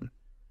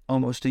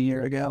almost a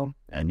year ago,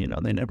 and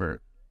they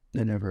never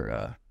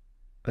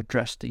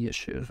addressed the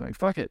issue. Like,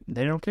 fuck it,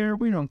 they don't care,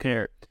 we don't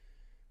care.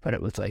 But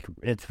it was like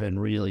it's been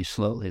really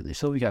slow lately.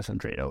 So we got some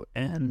Drano,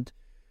 and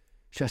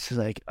just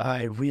like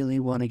I really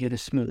want to get a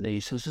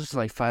smoothie. So this is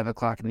like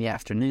 5:00 in the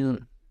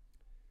afternoon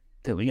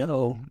that we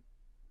go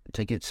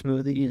to get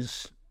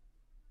smoothies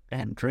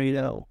and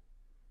Drano.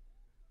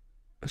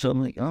 So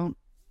I'm like, oh,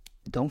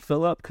 don't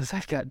fill up because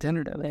I've got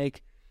dinner to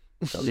make.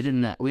 So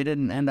we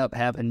didn't end up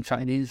having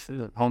Chinese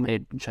food,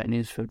 homemade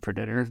Chinese food for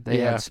dinner. They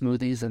had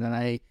smoothies, and then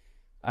I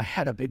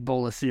had a big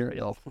bowl of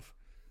cereal.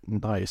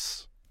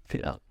 Nice.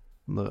 Yeah.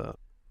 The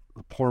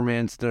poor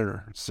man's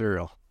dinner,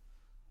 cereal.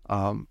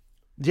 What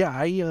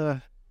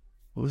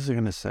was I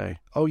gonna say?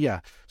 Oh yeah.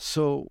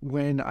 So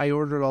when I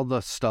ordered all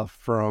the stuff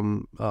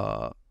from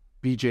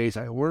BJ's,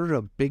 I ordered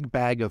a big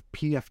bag of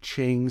P.F.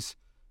 Chang's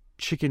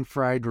chicken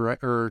fried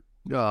orange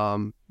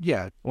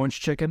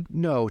chicken?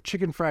 No,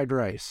 chicken fried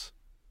rice.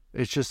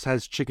 It just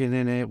has chicken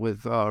in it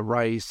with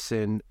rice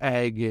and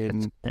egg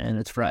and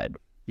it's fried.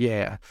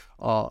 Yeah.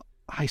 I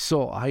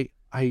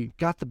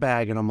got the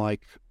bag and I'm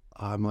like,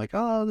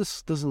 oh,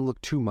 this doesn't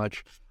look too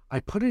much. I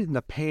put it in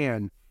the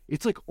pan.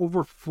 It's like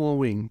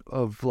overflowing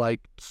of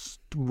like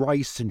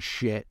rice and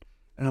shit.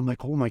 And I'm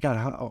like, oh my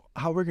God,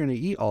 how are we going to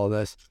eat all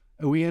this?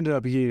 And we ended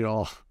up eating it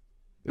all.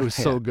 It was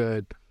so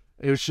good.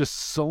 It was just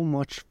so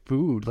much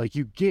food. Like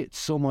you get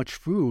so much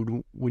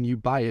food when you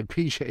buy at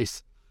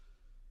PJ's.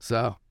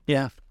 So.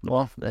 Yeah.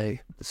 Well,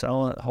 they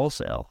sell it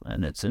wholesale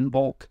and it's in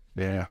bulk.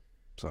 Yeah.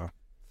 So.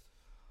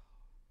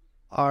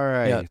 All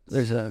right. Yeah,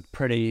 there's a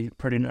pretty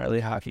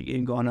gnarly hockey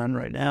game going on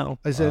right now.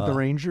 Is it the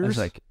Rangers?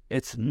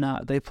 It's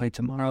not. They play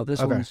tomorrow.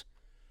 This one's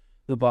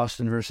the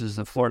Boston versus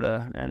the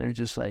Florida, and they're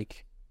just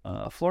like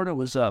Florida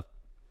was up,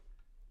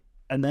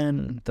 and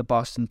then the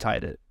Boston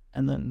tied it,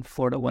 and then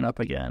Florida went up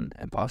again,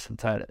 and Boston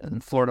tied it, and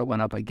then Florida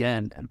went up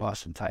again, and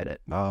Boston tied it.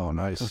 Oh,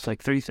 nice. So it's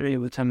like 3-3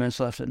 with 10 minutes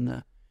left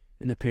in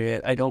the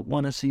period. I don't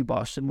want to see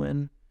Boston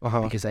win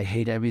because I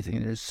hate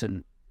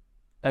everything.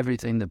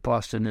 Everything that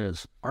Boston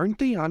is. Aren't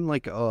they on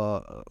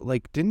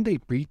didn't they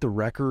beat the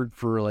record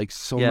for like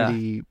so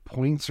many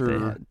points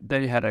or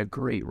they had a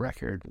great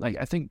record. Like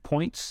I think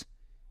points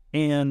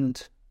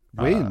and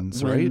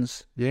wins,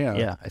 right? Yeah.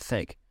 Yeah, I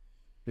think.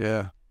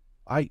 Yeah.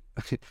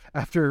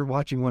 After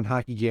watching one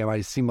hockey game, I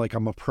seem like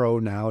I'm a pro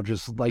now,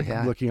 just like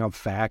looking up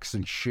facts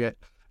and shit.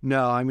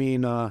 No, I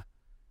mean I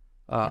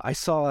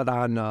saw it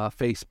on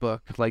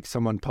Facebook, like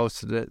someone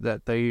posted it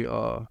that they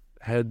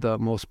had the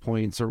most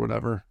points or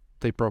whatever.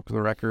 They broke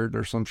the record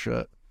or some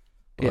shit.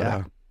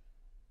 But,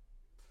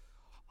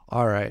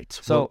 all right.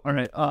 So, all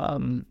right.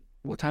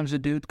 What time's the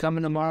dude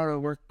coming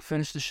tomorrow to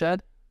finish the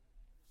shed?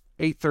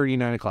 8:30,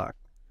 9 o'clock.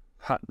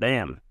 Hot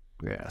damn.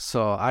 Yeah.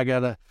 So I'm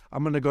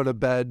going to go to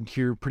bed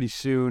here pretty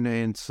soon.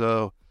 And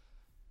so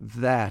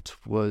that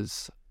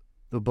was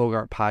the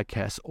Bogart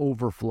podcast,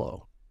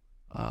 Overflow.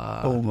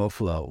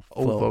 OverFlow.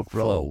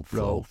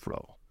 Flow.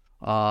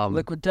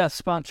 Liquid Death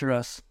sponsor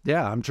us.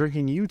 Yeah, I'm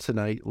drinking you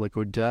tonight,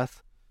 Liquid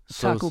Death.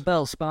 Taco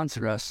Bell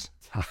sponsor us.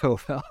 Taco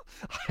Bell.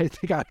 I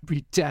think I'd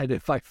be dead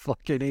if I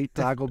fucking ate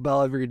Taco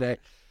Bell every day.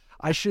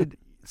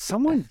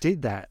 Someone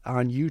did that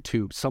on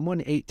YouTube.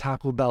 Someone ate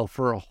Taco Bell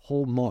for a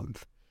whole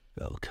month.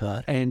 Oh,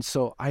 God. And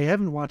so I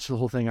haven't watched the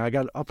whole thing.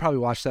 I'll probably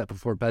watch that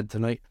before bed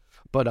tonight.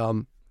 But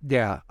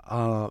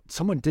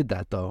someone did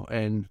that though,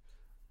 and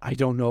I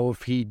don't know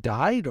if he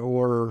died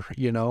or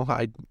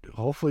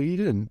hopefully he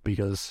didn't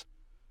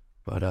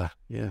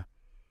yeah.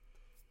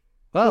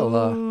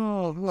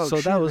 Well,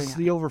 so that was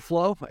the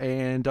Overflow,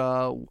 and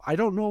I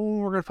don't know when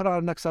we're gonna put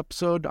out a next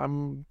episode.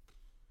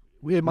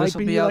 It might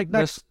be like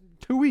next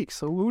 2 weeks,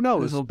 so who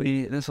knows?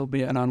 This will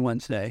be on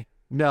Wednesday.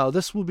 No,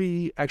 this will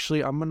be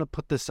actually. I'm gonna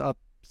put this up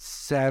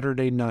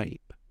Saturday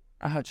night.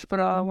 Just put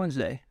it out on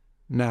Wednesday.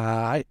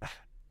 Nah,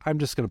 I'm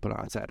just gonna put it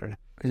on Saturday.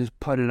 I just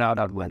put it out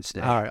on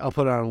Wednesday. All right, I'll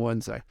put it on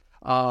Wednesday.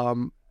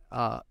 And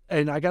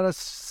I gotta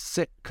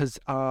sit because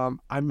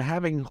I'm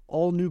having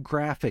all new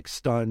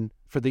graphics done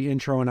for the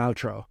intro and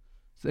outro.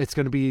 It's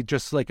gonna be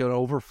just like an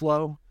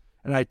overflow.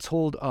 And I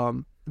told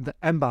the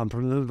M-Bomb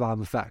from the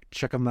M-Bomb Effect,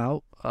 check him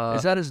out.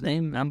 Is that his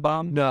name,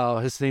 M-Bomb? No,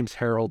 his name's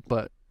Harold,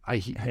 but I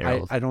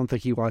don't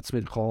think he wants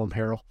me to call him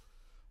Harold.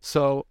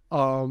 So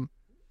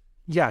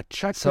yeah,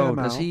 check him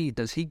out. So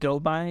does he go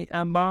by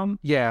M-Bomb?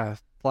 Yeah,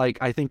 like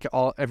I think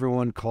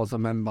everyone calls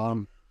him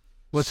M-Bomb.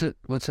 What's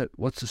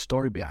the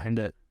story behind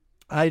it?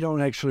 I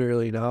don't actually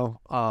really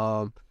know.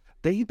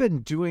 They've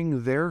been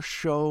doing their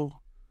show,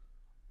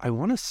 I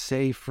want to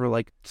say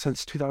for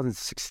since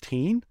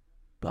 2016.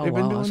 They've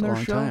been doing their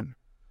show. Time.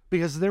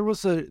 Because there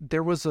was a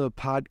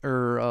pod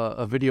or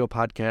a video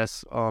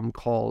podcast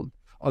called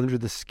Under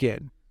the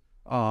Skin,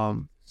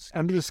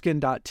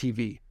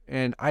 undertheskin.tv,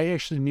 and I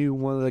actually knew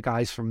one of the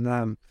guys from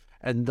them,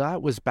 and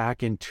that was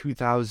back in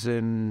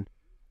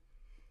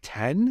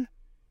 2010.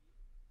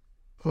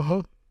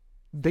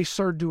 They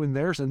started doing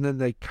theirs, and then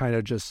they kind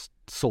of just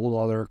sold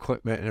all their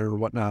equipment or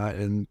whatnot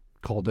and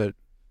called it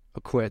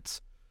a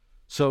quits.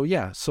 So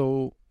yeah,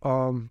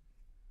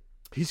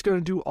 he's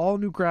gonna do all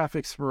new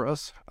graphics for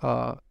us,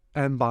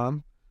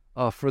 M-Bomb,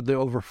 for the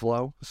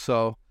Overflow.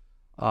 So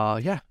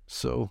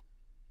so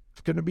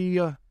it's gonna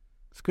be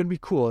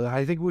cool.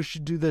 I think we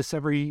should do this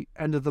every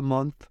end of the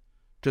month.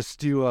 Just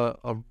do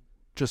a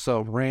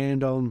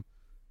random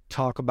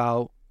talk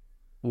about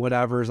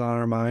whatever's on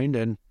our mind,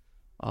 and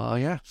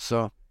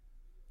so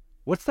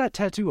what's that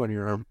tattoo on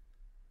your arm?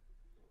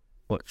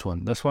 Which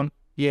one? This one?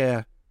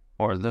 Yeah.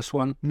 Or this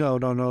one? No.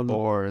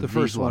 Or the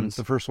first one. Ones?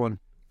 The first one.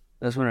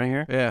 This one right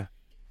here? Yeah.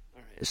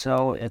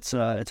 So it's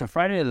a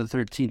Friday the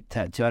 13th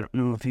tattoo. I don't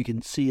know if you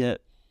can see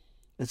it.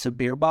 It's a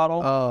beer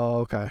bottle. Oh,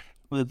 okay.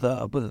 With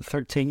a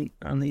 13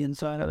 on the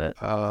inside of it.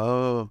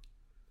 Oh.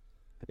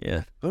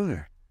 Yeah.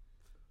 Okay.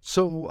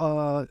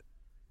 So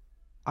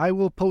I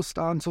will post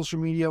on social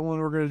media when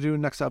we're gonna do the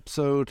next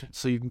episode,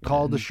 so you can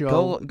call the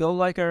show. Go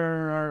like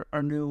our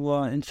new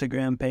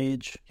Instagram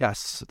page.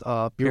 Yes,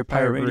 Beer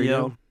Pirate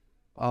Radio.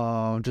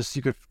 Just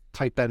you could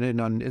type that in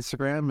on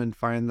Instagram and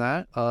find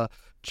that.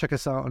 Check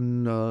us out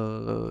on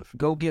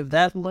go give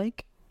that a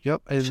like.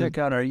 Yep. And check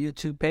out our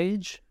YouTube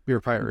page, Beer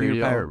Pirate Radio.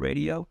 Beer Pirate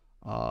Radio.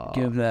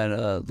 Give that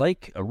a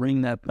like,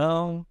 ring that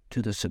bell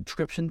to the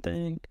subscription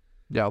thing.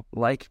 Yep.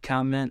 Like,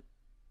 comment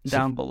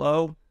down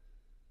below.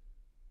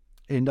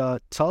 And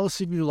tell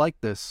us if you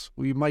like this.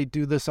 We might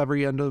do this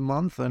every end of the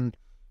month, and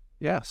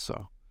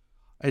so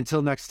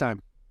until next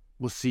time,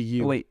 we'll see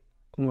you. Wait,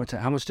 one more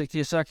time. How much dick do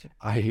you suck?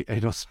 I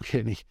don't speak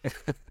any.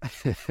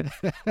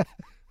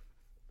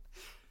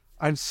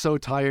 I'm so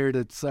tired.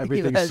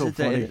 Everything's so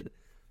funny.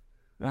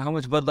 How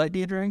much Bud Light do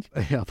you drink?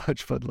 Yeah, how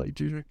much Bud Light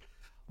do you drink?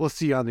 We'll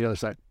see you on the other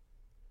side.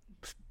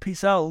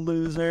 Peace out,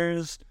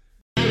 losers.